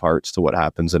moving parts to what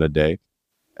happens in a day.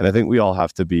 And I think we all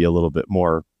have to be a little bit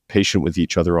more patient with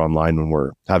each other online when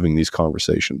we're having these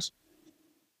conversations.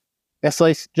 It's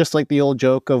like just like the old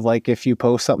joke of like, if you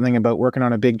post something about working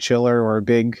on a big chiller or a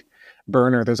big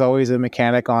burner, there's always a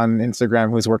mechanic on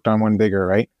Instagram who's worked on one bigger,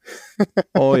 right?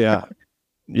 Oh yeah.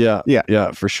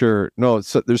 Yeah, for sure. No,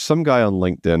 there's some guy on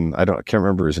LinkedIn. I can't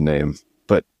remember his name,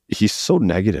 but he's so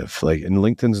negative. Like, and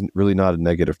LinkedIn's really not a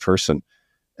negative person.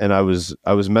 And I was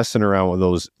messing around with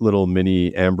those little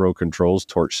mini Ambro controls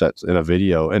torch sets in a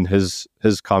video, and his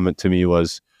comment to me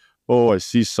was, "Oh, I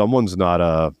see someone's not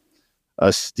a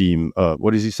steam.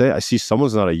 What does he say? I see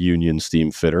someone's not a union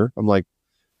steam fitter." I'm like,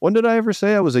 when did I ever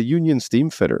say I was a union steam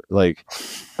fitter? Like,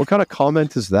 what kind of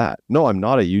comment is that? No, I'm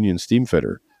not a union steam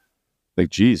fitter. Like,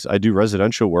 geez, I do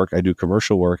residential work, I do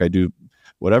commercial work, I do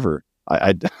whatever.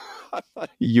 I'm not a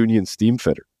union steam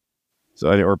fitter. So,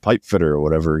 or pipe fitter or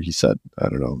whatever he said. I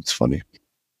don't know. It's funny.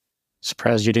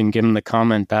 Surprised you didn't give him the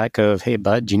comment back of, hey,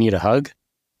 bud, do you need a hug?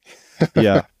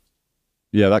 Yeah.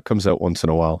 Yeah, that comes out once in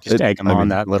a while. Just egg him on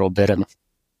that little bit.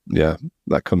 Yeah,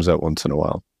 that comes out once in a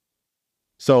while.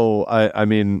 So, I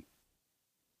mean,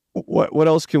 what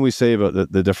else can we say about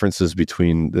the differences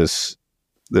between this?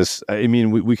 I mean,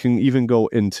 we can even go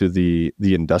into the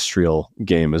industrial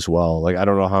game as well. Like, I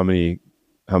don't know how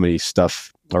many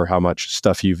stuff or how much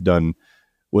stuff you've done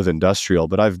with industrial,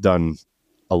 but I've done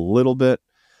a little bit.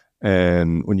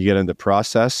 And when you get into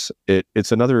process,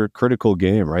 it's another critical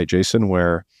game, right, Jason,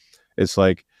 where it's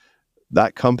like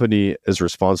that company is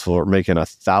responsible for making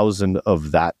 1,000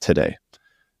 of that today.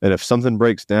 And if something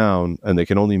breaks down and they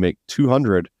can only make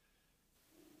 200,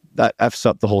 that F's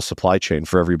up the whole supply chain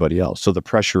for everybody else. So the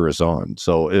pressure is on.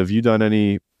 So have you done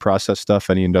any process stuff,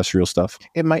 any industrial stuff?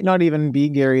 It might not even be,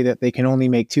 Gary, that they can only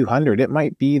make 200. It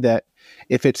might be that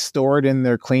if it's stored in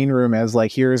their clean room as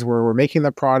like, here's where we're making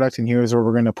the product and here's where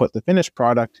we're going to put the finished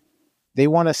product, they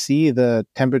want to see the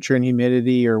temperature and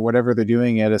humidity or whatever they're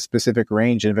doing at a specific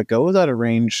range. And if it goes out of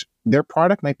range, their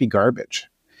product might be garbage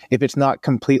if it's not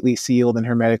completely sealed and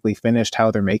hermetically finished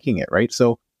how they're making it, right?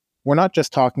 So we're not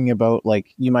just talking about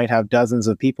like, you might have dozens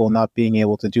of people not being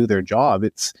able to do their job.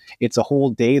 It's a whole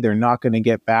day they're not going to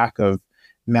get back of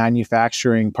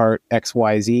manufacturing part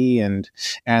XYZ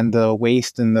and the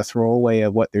waste and the throwaway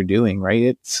of what they're doing,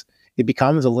 right? It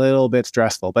becomes a little bit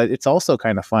stressful, but it's also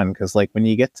kind of fun because like when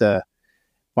you get to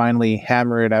finally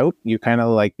hammer it out, you kind of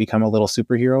like become a little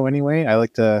superhero anyway. I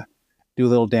like to do a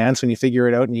little dance when you figure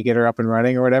it out and you get her up and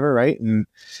running or whatever, right? And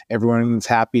everyone's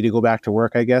happy to go back to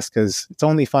work, I guess, because it's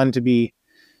only fun to be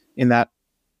in that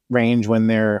range when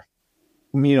they're,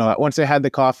 once they had the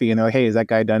coffee and they're like, hey, is that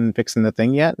guy done fixing the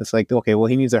thing yet? It's like, okay, well,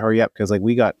 he needs to hurry up because like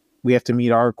we have to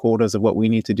meet our quotas of what we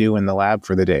need to do in the lab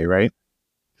for the day, right?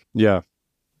 Yeah.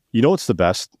 You know what's the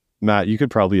best? Matt, you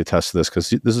could probably attest to this because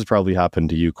this has probably happened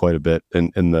to you quite a bit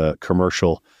in the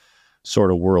commercial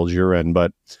sort of world you're in.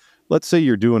 But let's say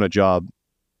you're doing a job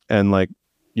and like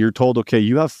you're told, okay,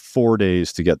 you have 4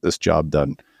 days to get this job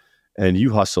done, and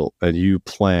you hustle and you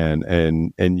plan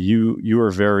and you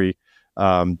are very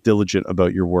diligent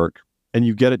about your work, and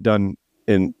you get it done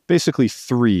in basically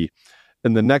 3.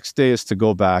 And the next day is to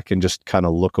go back and just kind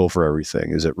of look over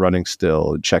everything. Is it running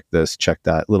still? Check this, check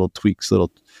that, little tweaks,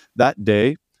 that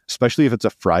day, especially if it's a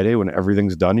Friday when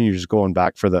everything's done and you're just going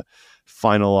back for the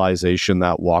finalization,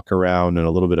 that walk around and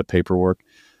a little bit of paperwork.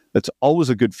 It's always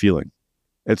a good feeling.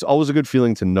 It's always a good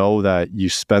feeling to know that you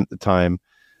spent the time,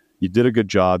 you did a good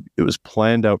job, it was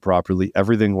planned out properly,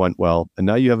 everything went well, and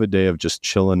now you have a day of just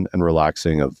chilling and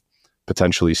relaxing, of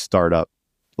potentially startup,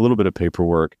 a little bit of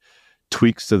paperwork,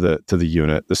 tweaks to the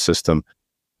unit, the system.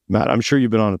 Matt, I'm sure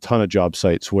you've been on a ton of job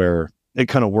sites where it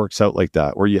kind of works out like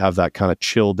that, where you have that kind of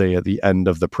chill day at the end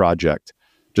of the project,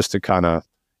 just to kind of,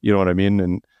 you know what I mean,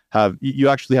 and you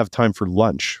actually have time for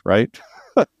lunch, right?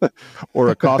 Or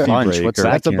a coffee break. What's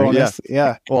that? That's a bonus.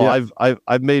 Yeah. Well, yeah.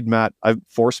 I've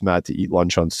forced Matt to eat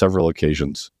lunch on several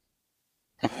occasions.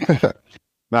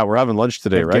 Matt, we're having lunch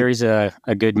today, right? Gary's a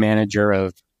good manager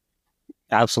of,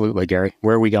 absolutely, Gary.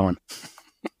 Where are we going?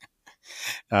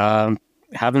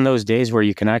 Having those days where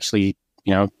you can actually,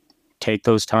 take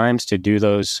those times to do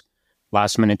those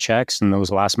last minute checks and those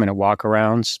last minute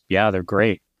walkarounds. Yeah, they're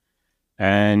great.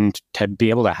 And to be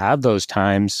able to have those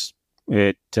times,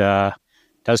 it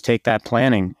does take that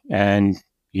planning, and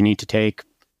you need to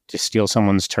steal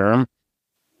someone's term,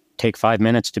 take 5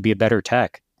 minutes to be a better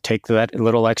tech. Take that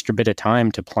little extra bit of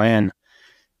time to plan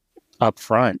up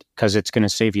front because it's going to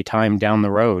save you time down the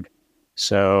road.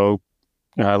 So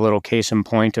a little case in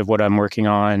point of what I'm working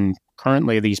on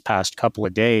currently these past couple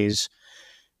of days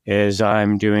is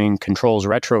I'm doing controls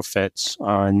retrofits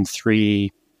on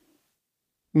 3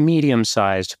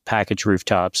 medium-sized package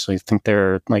rooftops. I think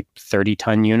they're like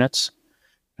 30-ton units.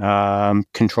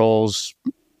 Controls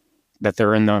that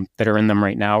are in them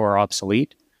right now are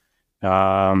obsolete,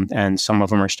 and some of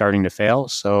them are starting to fail.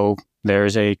 So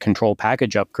there's a control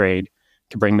package upgrade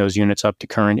to bring those units up to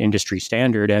current industry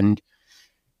standard, and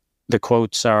the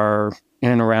quotes are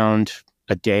in and around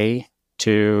a day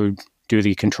to do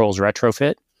the controls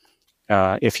retrofit.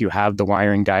 If you have the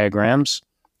wiring diagrams,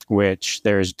 which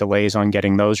there's delays on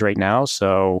getting those right now,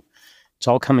 so it's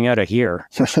all coming out of here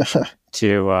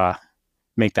to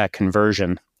make that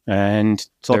conversion, and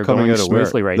it's all coming out of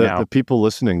smoothly right now. The people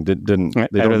listening they don't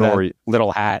know where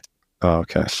little hat. Oh,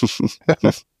 okay.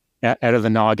 Out of the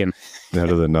noggin. Out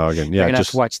of the noggin. Yeah, you're gonna have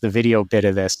to watch the video bit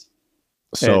of this.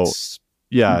 So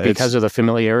because of the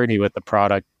familiarity with the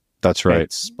product. That's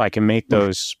right. I can make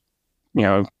those,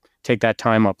 take that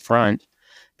time up front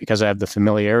because I have the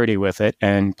familiarity with it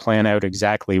and plan out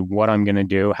exactly what I'm going to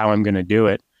do, how I'm going to do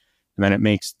it, and then it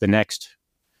makes the next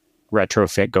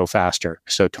retrofit go faster.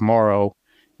 So tomorrow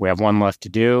we have one left to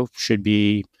do. Should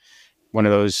be one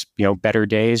of those, better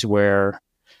days where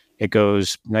it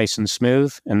goes nice and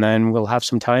smooth, and then we'll have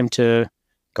some time to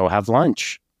go have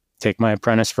lunch, take my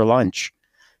apprentice for lunch,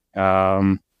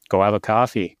 go have a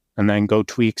coffee, and then go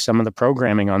tweak some of the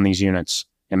programming on these units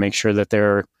and make sure that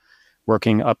they're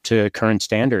working up to current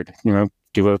standard.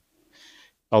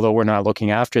 Although we're not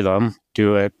looking after them,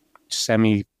 do a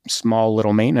small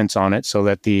little maintenance on it so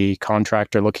that the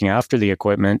contractor looking after the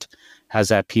equipment has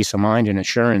that peace of mind and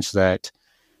assurance that,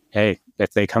 hey,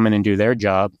 if they come in and do their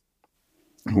job,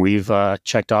 we've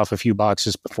checked off a few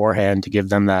boxes beforehand to give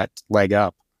them that leg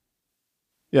up.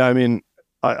 Yeah, I mean,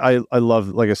 I love,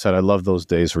 like I said, I love those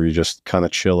days where you just kind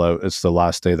of chill out. It's the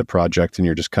last day of the project and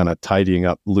you're just kind of tidying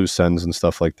up loose ends and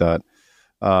stuff like that.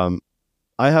 I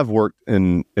have worked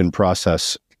in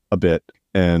process a bit,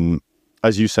 and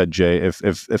as you said, Jay, if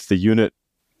the unit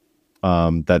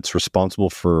that's responsible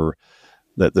for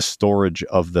the storage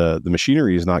of the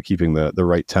machinery is not keeping the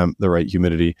right temp, the right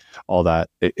humidity, all that,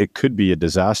 it could be a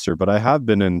disaster. But I have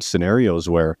been in scenarios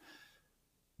where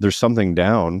there's something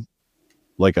down,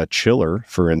 like a chiller,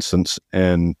 for instance,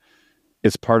 and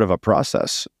it's part of a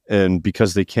process. And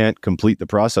because they can't complete the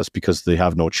process because they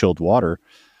have no chilled water,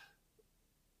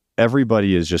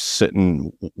 everybody is just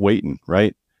sitting waiting,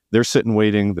 right? They're sitting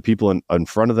waiting. The people in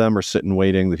front of them are sitting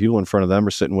waiting. The people in front of them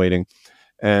are sitting waiting.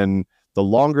 And the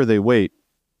longer they wait,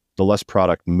 the less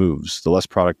product moves. The less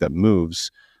product that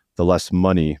moves, the less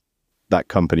money that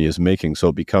company is making. So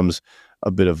it becomes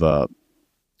a bit of a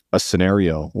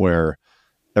scenario where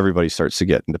everybody starts to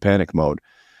get into panic mode.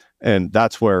 And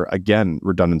that's where, again,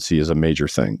 redundancy is a major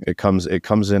thing. It comes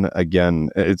in again.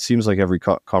 It seems like every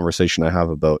conversation I have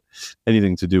about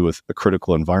anything to do with a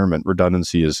critical environment,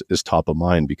 redundancy is top of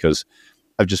mind, because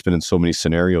I've just been in so many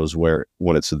scenarios where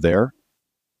when it's there,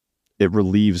 it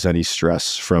relieves any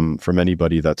stress from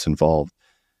anybody that's involved.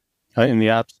 In the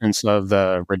absence of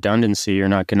the redundancy, you're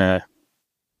not going to,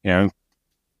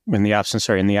 in the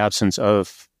absence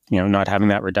of, not having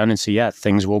that redundancy,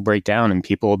 things will break down and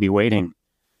people will be waiting.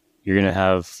 You're going to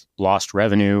have lost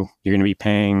revenue. You're going to be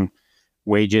paying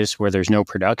wages where there's no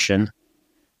production,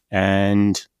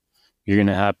 and you're going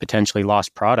to have potentially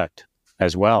lost product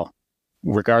as well,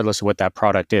 regardless of what that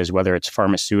product is, whether it's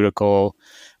pharmaceutical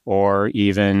or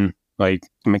even like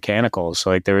mechanicals.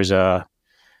 Like there was a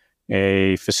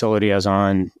facility I was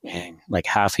on like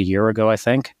half a year ago, I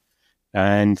think,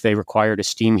 and they required a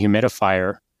steam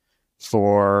humidifier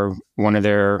for one of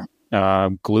their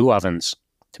glue ovens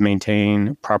to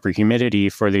maintain proper humidity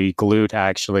for the glue to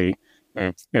actually,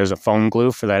 it was a foam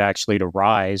glue for that actually to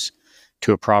rise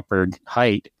to a proper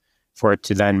height for it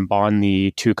to then bond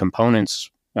the two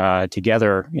components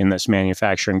together in this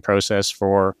manufacturing process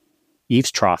for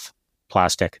eaves trough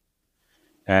plastic.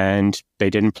 And they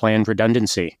didn't plan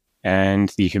redundancy,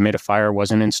 and the humidifier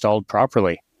wasn't installed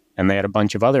properly. And they had a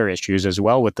bunch of other issues as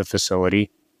well with the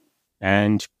facility.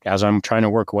 And as I'm trying to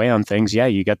work away on things,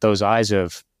 you get those eyes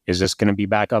of, is this going to be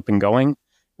back up and going?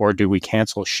 Or do we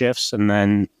cancel shifts and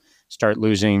then start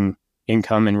losing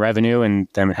income and revenue, and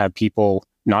then have people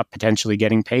not potentially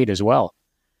getting paid as well?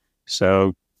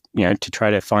 So, to try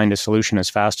to find a solution as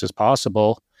fast as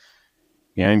possible,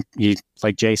 you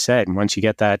like Jay said, once you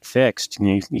get that fixed,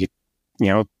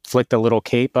 you flick the little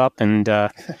cape up and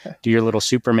do your little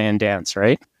Superman dance,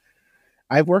 right?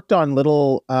 I've worked on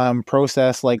little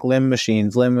process like LIM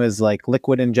machines. LIM is like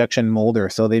liquid injection molder.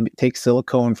 So they take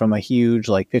silicone from a huge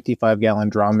like 55-gallon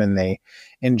drum and they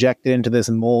inject it into this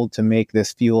mold to make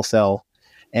this fuel cell.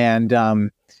 And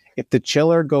if the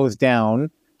chiller goes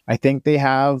down, I think they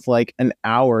have like an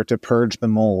hour to purge the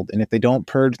mold. And if they don't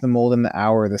purge the mold in the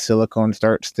hour, the silicone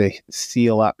starts to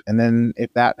seal up. And then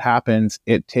if that happens,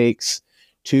 it takes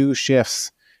 2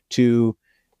 shifts to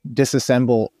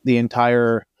disassemble the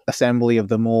entire assembly of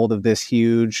the mold of this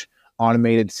huge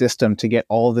automated system to get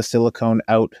all of the silicone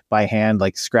out by hand,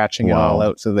 like scratching it all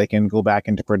out so they can go back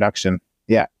into production.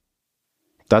 Yeah.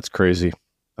 That's crazy.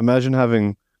 Imagine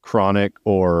having chronic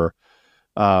or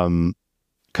kind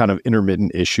of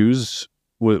intermittent issues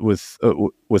with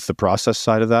the process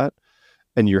side of that,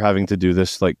 and you're having to do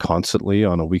this like constantly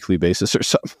on a weekly basis or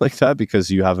something like that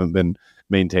because you haven't been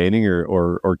maintaining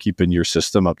or keeping your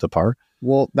system up to par.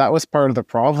 Well, that was part of the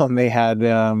problem. They had,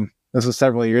 this was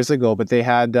several years ago, but they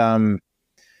had,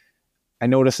 I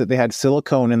noticed that they had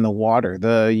silicone in the water.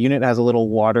 The unit has a little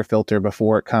water filter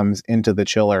before it comes into the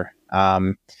chiller.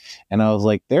 And I was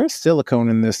like, there's silicone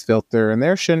in this filter and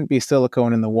there shouldn't be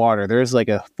silicone in the water. There's like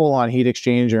a full-on heat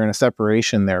exchanger and a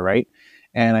separation there, right?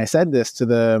 And I said this to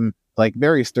them like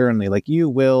very sternly, like, you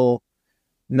will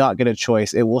not get a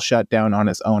choice. It will shut down on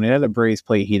its own. It had a braze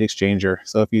plate heat exchanger.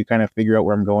 So if you kind of figure out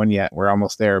where I'm going yet, we're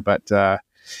almost there. But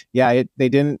they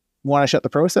didn't want to shut the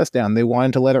process down. They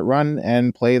wanted to let it run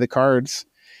and play the cards.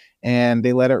 And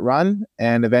they let it run.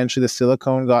 And eventually the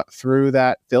silicone got through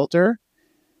that filter.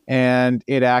 And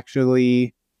it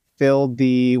actually filled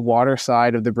the water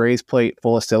side of the braze plate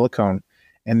full of silicone.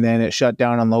 And then it shut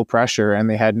down on low pressure and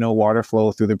they had no water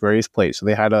flow through the braze plate. So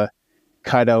they had to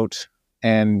cut out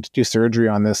and do surgery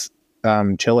on this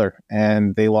chiller,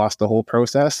 and they lost the whole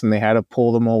process and they had to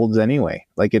pull the molds anyway.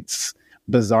 Like, it's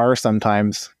bizarre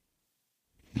sometimes.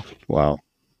 Wow.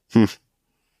 Yeah,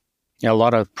 a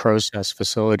lot of process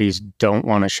facilities don't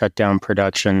want to shut down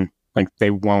production. Like, they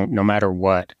won't, no matter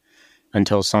what,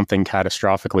 until something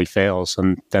catastrophically fails.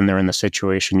 And then they're in the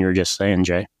situation you're just saying,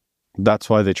 Jay. That's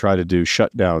why they try to do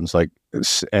shutdowns like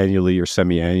annually or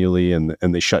semi-annually, and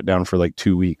they shut down for like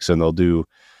 2 weeks, and they'll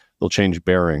change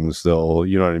bearings.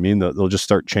 They'll just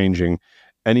start changing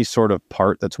any sort of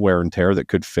part that's wear and tear that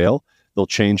could fail. They'll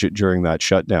change it during that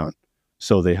shutdown.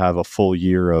 So they have a full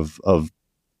year of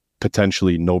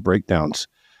potentially no breakdowns.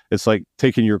 It's like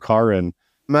taking your car in.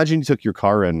 Imagine you took your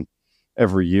car in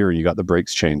every year and you got the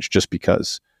brakes changed just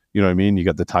because, you know what I mean? You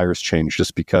got the tires changed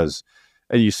just because.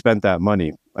 and you spent that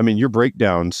money, I mean, your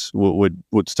breakdowns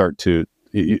would start to,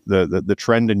 the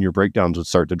trend in your breakdowns would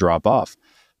start to drop off,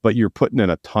 but you're putting in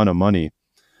a ton of money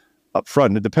up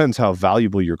front. It depends how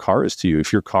valuable your car is to you.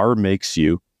 If your car makes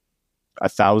you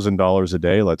 $1,000 a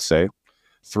day, let's say,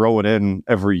 throw it in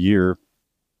every year,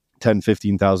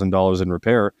 $10,000-$15,000 in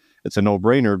repair, it's a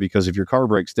no-brainer, because if your car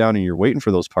breaks down and you're waiting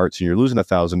for those parts and you're losing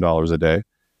 $1,000 a day,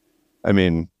 I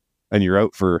mean, and you're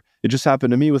out for, it just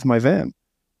happened to me with my van.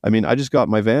 I mean, I just got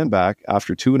my van back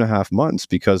after 2.5 months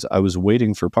because I was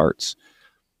waiting for parts.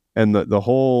 And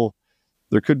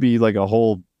there could be like a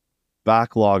whole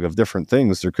backlog of different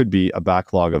things. There could be a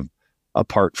backlog of a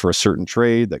part for a certain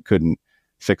trade that couldn't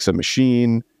fix a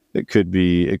machine. It could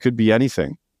be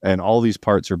anything. And all these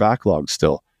parts are backlogged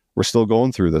still. We're still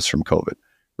going through this from COVID,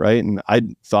 right? And I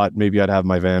thought maybe I'd have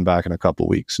my van back in a couple of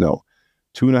weeks. No,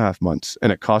 2.5 months.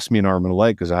 And it cost me an arm and a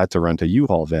leg because I had to rent a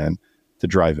U-Haul van to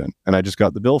drive in. And I just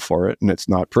got the bill for it, and it's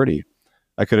not pretty.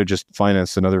 I could have just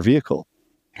financed another vehicle.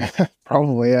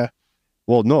 Probably, yeah.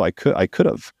 Well, no, I could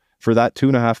have. For that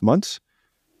 2.5 months,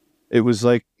 it was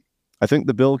like, I think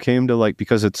the bill came to like,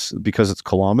 because it's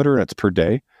kilometer and it's per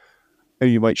day,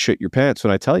 and you might shit your pants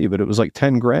when I tell you, but it was like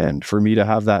 10 grand for me to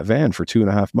have that van for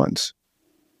 2.5 months.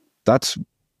 That's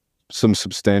some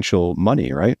substantial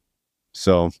money, right?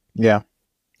 So, yeah.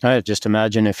 I just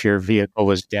imagine if your vehicle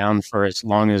was down for as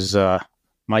long as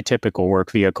my typical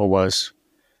work vehicle was.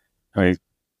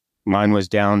 Mine was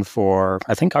down for,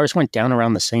 I think ours went down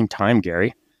around the same time,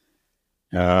 Gary.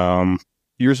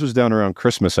 Yours was down around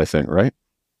Christmas, I think, right?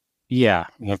 Yeah.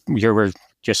 You were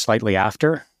just slightly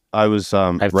after? I was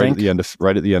right at the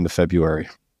end of February.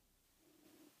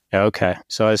 Okay.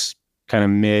 So I was kind of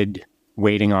mid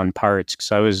waiting on parts,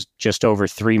 because I was just over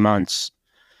 3 months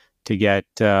to get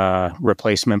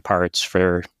replacement parts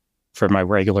for my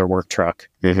regular work truck.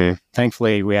 Mm-hmm.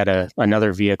 Thankfully, we had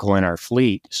another vehicle in our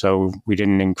fleet, so we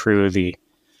didn't accrue the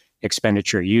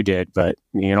expenditure you did, but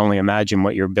you can only imagine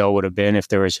what your bill would have been if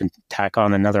there was a tack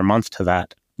on another month to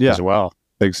that as well.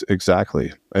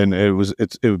 Exactly. And it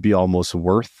would be almost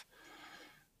worth,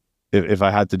 if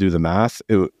I had to do the math,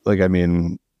 it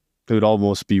would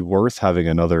almost be worth having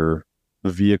another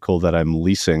vehicle that I'm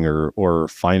leasing or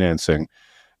financing,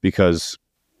 because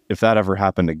if that ever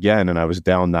happened again and I was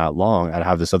down that long, I'd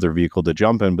have this other vehicle to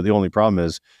jump in. But the only problem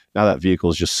is now that vehicle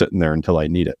is just sitting there until I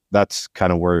need it. That's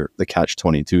kind of where the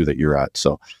catch-22 that you're at.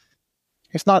 So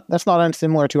that's not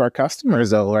unsimilar to our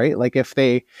customers though, right? Like if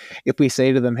we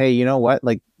say to them, hey, you know what,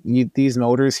 like these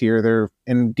motors here, they're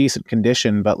in decent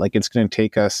condition, but like it's going to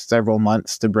take us several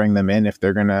months to bring them in if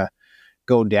they're going to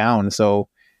go down. So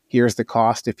here's the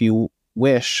cost if you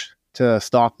wish to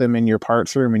stock them in your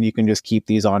parts room, and you can just keep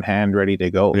these on hand ready to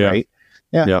go, right?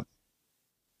 Yeah.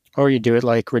 Or you do it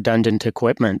like redundant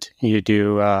equipment. You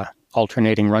do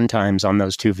alternating run times on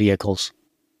those two vehicles.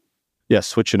 Yeah,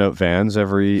 switching out vans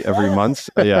every month.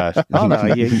 Yeah. Oh, no,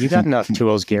 you got enough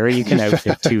tools, Gary. You can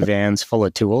outfit 2 vans full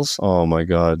of tools. Oh my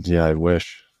God. Yeah, I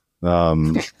wish.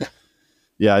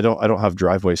 Yeah, I don't have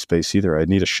driveway space either. I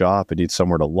need a shop. I need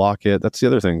somewhere to lock it. That's the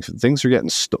other thing. Things are getting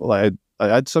stolen. I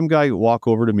had some guy walk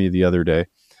over to me the other day,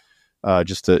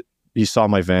 he saw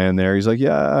my van there. He's like,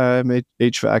 yeah, I made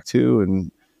HVAC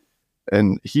too.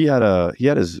 And he had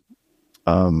his,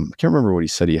 I can't remember what he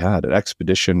said he had, an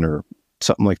Expedition or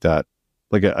something like that,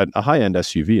 like a high-end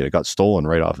SUV. It got stolen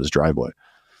right off his driveway.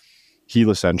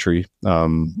 Keyless entry,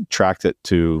 tracked it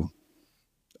to,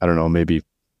 I don't know, maybe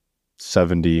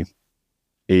 70,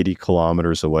 80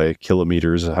 kilometers away,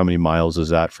 kilometers. How many miles is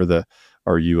that for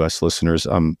our US listeners?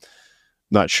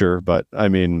 Not sure, but I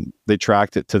mean, they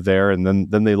tracked it to there, and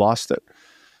then they lost it.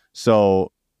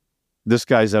 So this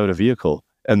guy's out of vehicle,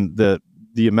 and the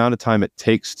amount of time it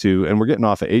takes to, and we're getting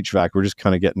off of HVAC, we're just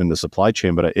kind of getting into supply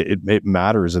chain, but it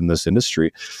matters in this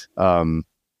industry. How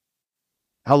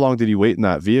long did he wait in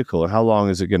that vehicle, and how long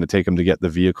is it going to take him to get the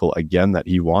vehicle again that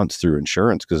he wants through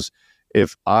insurance? Because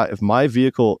if my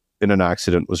vehicle in an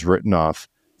accident was written off,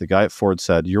 the guy at Ford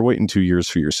said, you're waiting 2 years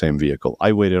for your same vehicle.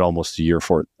 I waited almost a year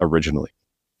for it originally.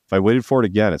 If I waited for it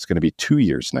again, it's going to be 2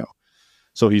 years now.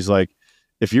 So he's like,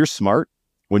 if you're smart,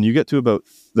 when you get to about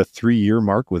the 3-year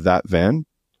mark with that van,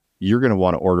 you're going to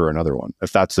want to order another one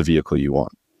if that's the vehicle you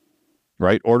want,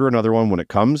 right? Order another one when it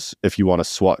comes. If you want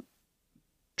to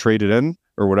trade it in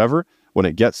or whatever, when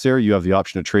it gets there, you have the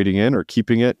option of trading in or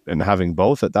keeping it and having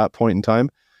both at that point in time.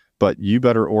 But you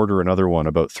better order another one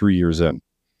about 3 years in,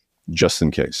 just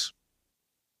in case.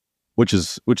 Which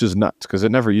is nuts, because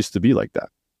it never used to be like that.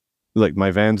 Like,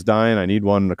 my van's dying, I need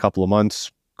one in a couple of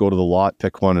months, go to the lot,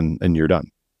 pick one, and you're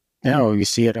done. No, you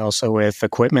see it also with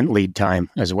equipment lead time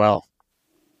as well.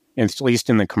 At least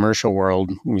in the commercial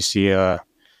world, we see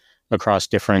across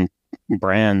different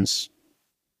brands,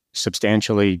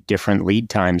 substantially different lead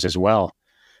times as well.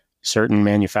 Certain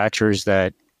manufacturers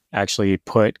that actually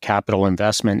put capital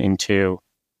investment into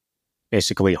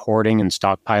basically hoarding and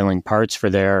stockpiling parts for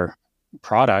their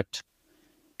product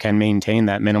can maintain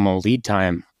that minimal lead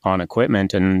time on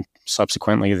equipment, and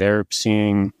subsequently they're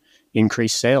seeing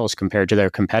increased sales compared to their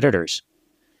competitors.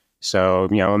 So,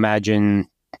 imagine,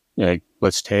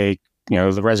 let's take,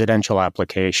 the residential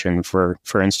application for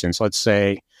instance. Let's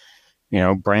say,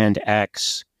 brand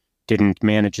X didn't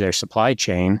manage their supply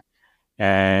chain,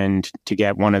 and to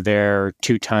get one of their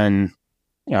 2-ton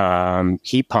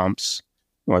heat pumps,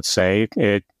 let's say,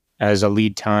 it has a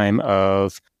lead time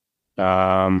of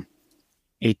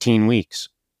 18 weeks.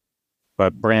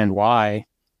 But brand Y,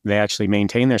 they actually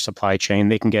maintain their supply chain.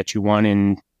 They can get you one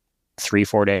in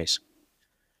 3-4 days.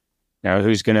 Now,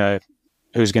 who's gonna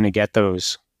get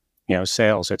those,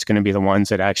 sales? It's going to be the ones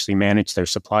that actually manage their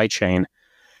supply chain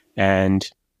and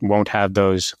won't have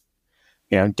those,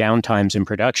 downtimes in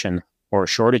production or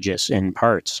shortages in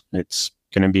parts. It's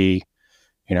going to be,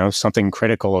 something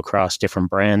critical across different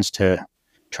brands to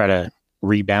try to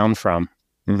rebound from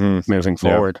moving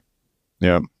forward.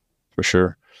 Yeah, for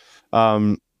sure.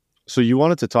 So you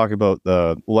wanted to talk about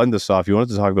we'll end this off. You wanted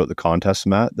to talk about the contest,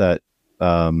 Matt, that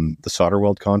the solder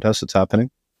weld contest that's happening.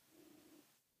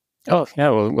 Oh yeah,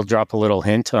 we'll drop a little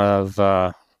hint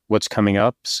of what's coming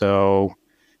up. So,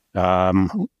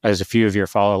 as a few of your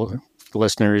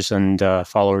listeners and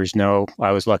followers know,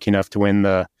 I was lucky enough to win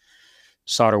the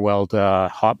solder weld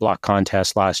hot block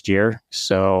contest last year.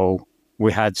 So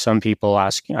I've had some people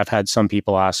ask,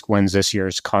 when's this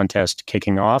year's contest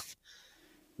kicking off?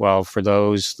 Well, for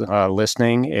those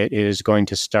listening, it is going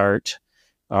to start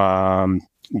June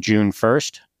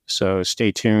 1st. So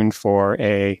stay tuned for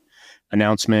a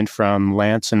announcement from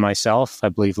Lance and myself. I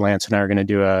believe Lance and I are going to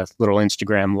do a little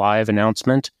Instagram live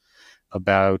announcement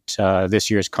about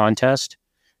this year's contest.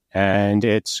 And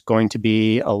it's going to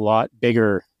be a lot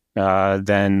bigger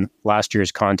than last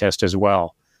year's contest as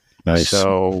well. Nice.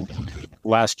 So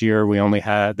last year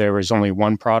there was only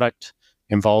one product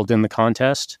involved in the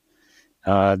contest.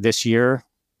 This year,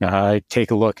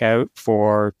 take a look out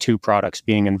for 2 products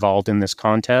being involved in this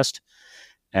contest.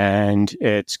 And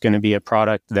it's going to be a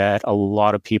product that a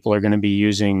lot of people are going to be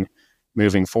using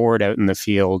moving forward out in the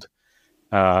field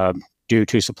due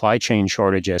to supply chain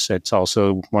shortages. It's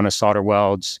also one of Solder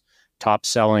Weld's top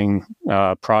selling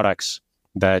products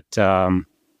that I'm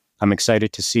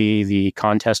excited to see the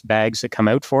contest bags that come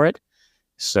out for it.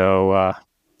 So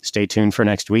stay tuned for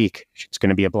next week. It's going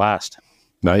to be a blast.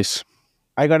 Nice.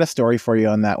 I got a story for you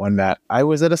on that one, Matt. I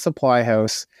was at a supply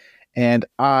house, and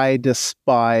I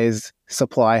despise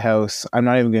supply house. I'm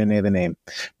not even going to name the name,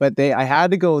 but I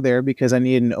had to go there because I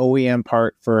needed an OEM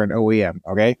part for an OEM.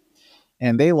 Okay.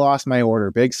 And they lost my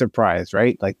order. Big surprise,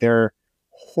 right? Like, they're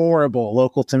horrible.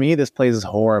 Local to me, this place is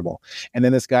horrible. And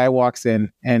then this guy walks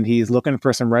in and he's looking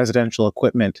for some residential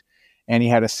equipment, and he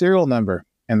had a serial number.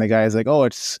 And the guy's like, oh,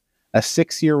 it's a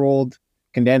 6-year-old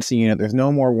condensing unit. There's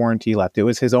no more warranty left. It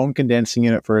was his own condensing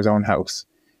unit for his own house.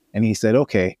 And he said,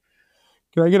 okay,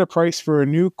 can I get a price for a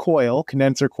new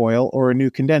condenser coil, or a new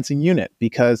condensing unit?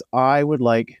 Because I would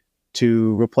like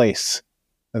to replace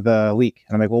the leak.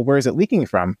 And I'm like, well, where is it leaking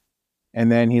from?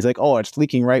 And then he's like, oh, it's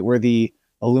leaking right where the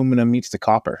aluminum meets the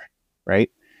copper, right?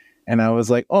 And I was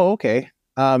like, oh, okay.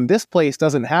 This place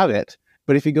doesn't have it,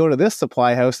 but if you go to this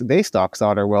supply house, they stock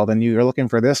solder weld, and you're looking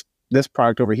for this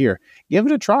product over here. Give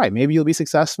it a try. Maybe you'll be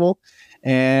successful,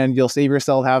 and you'll save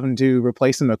yourself having to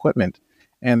replace some equipment.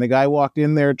 And the guy walked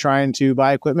in there trying to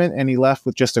buy equipment, and he left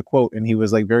with just a quote, and he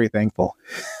was like very thankful.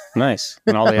 Nice.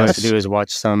 And all they have to do is watch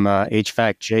some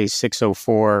HVAC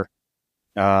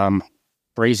J604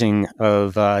 brazing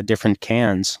of different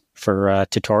cans for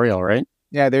tutorial, right?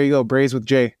 Yeah, there you go. Braze with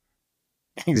J.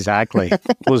 Exactly.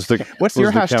 What's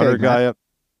your hashtag, guy?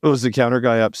 Was the counter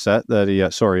guy upset that he? I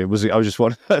was just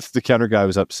wondering if the counter guy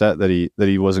was upset that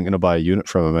he wasn't going to buy a unit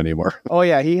from him anymore. Oh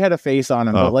yeah, he had a face on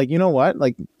him. Oh. But like, you know what?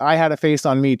 Like, I had a face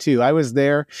on me too. I was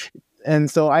there, and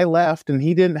so I left, and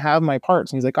he didn't have my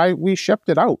parts. And he's like, we shipped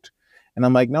it out, and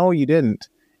I'm like, no, you didn't.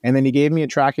 And then he gave me a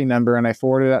tracking number, and I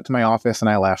forwarded that to my office, and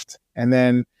I left. And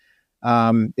then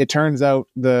it turns out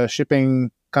the shipping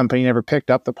company never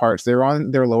picked up the parts. They're on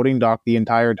their loading dock the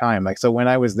entire time. Like, so when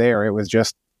I was there, it was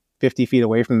just 50 feet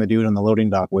away from the dude on the loading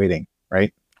dock waiting,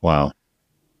 right? Wow.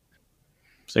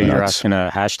 So you're asking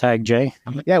a hashtag, Jay?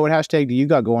 Yeah, what hashtag do you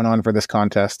got going on for this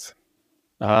contest?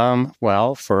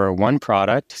 Well, for one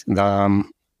product, I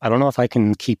don't know if I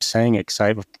can keep saying it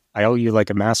because I owe you like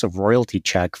a massive royalty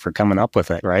check for coming up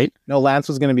with it, right? No, Lance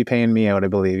was going to be paying me out, I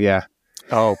believe, yeah.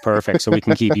 Oh, perfect. So we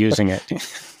can keep using it.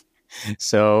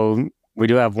 So we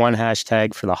do have one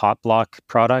hashtag for the Hot Block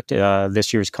product.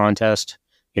 This year's contest,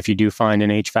 if you do find an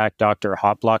HVAC Doctor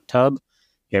Hot Block tub,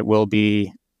 it will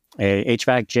be a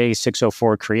HVAC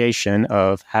J604 creation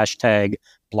of hashtag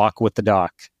block with the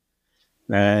doc.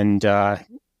 And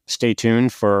stay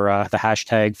tuned for the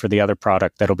hashtag for the other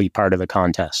product that'll be part of the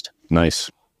contest. Nice.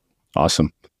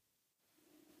 Awesome.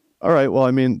 All right. Well,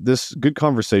 I mean, this good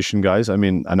conversation, guys. I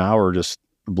mean, an hour just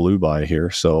blew by here.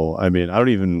 So, I mean, I don't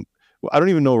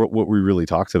even know what we really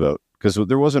talked about, because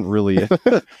there wasn't really, we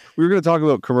were going to talk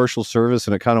about commercial service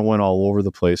and it kind of went all over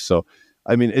the place. So,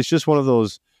 I mean, it's just one of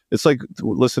those, it's like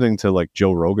listening to like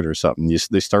Joe Rogan or something.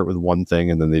 They start with one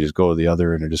thing and then they just go to the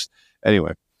other, and it just,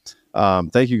 anyway,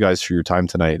 thank you guys for your time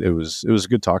tonight. It was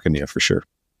good talking to you for sure.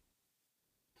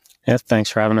 Yeah. Thanks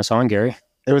for having us on, Gary.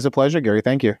 It was a pleasure, Gary.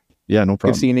 Thank you. Yeah, no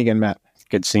problem. Good seeing you again, Matt.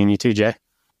 Good seeing you too, Jay.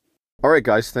 All right,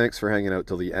 guys, thanks for hanging out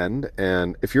till the end.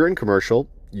 And if you're in commercial,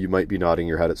 you might be nodding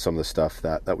your head at some of the stuff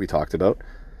that we talked about.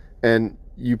 And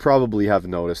you probably have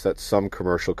noticed that some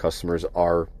commercial customers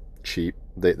are cheap.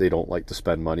 They don't like to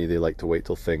spend money. They like to wait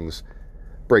till things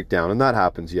break down. And that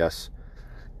happens, yes.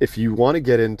 If you want to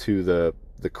get into the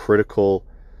critical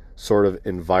sort of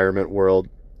environment world,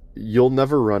 you'll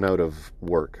never run out of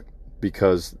work,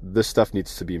 because this stuff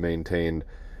needs to be maintained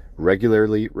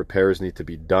regularly. Repairs need to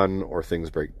be done or things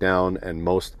break down, and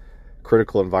most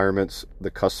critical environments,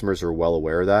 the customers are well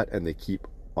aware of that, and they keep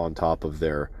on top of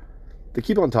their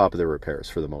repairs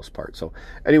for the most part. So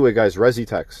anyway, guys,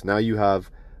 ResiTechs, now you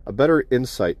have a better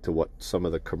insight to what some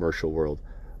of the commercial world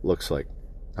looks like.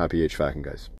 Happy HVACing,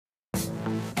 guys.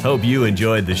 Hope you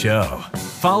enjoyed the show.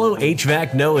 Follow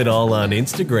HVAC Know-It-All on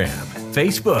Instagram,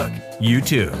 Facebook,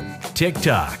 YouTube,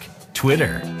 TikTok,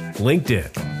 Twitter,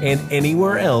 LinkedIn, and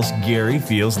anywhere else Gary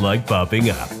feels like popping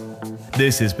up.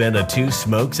 This has been a Two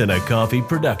Smokes and a Coffee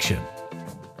production.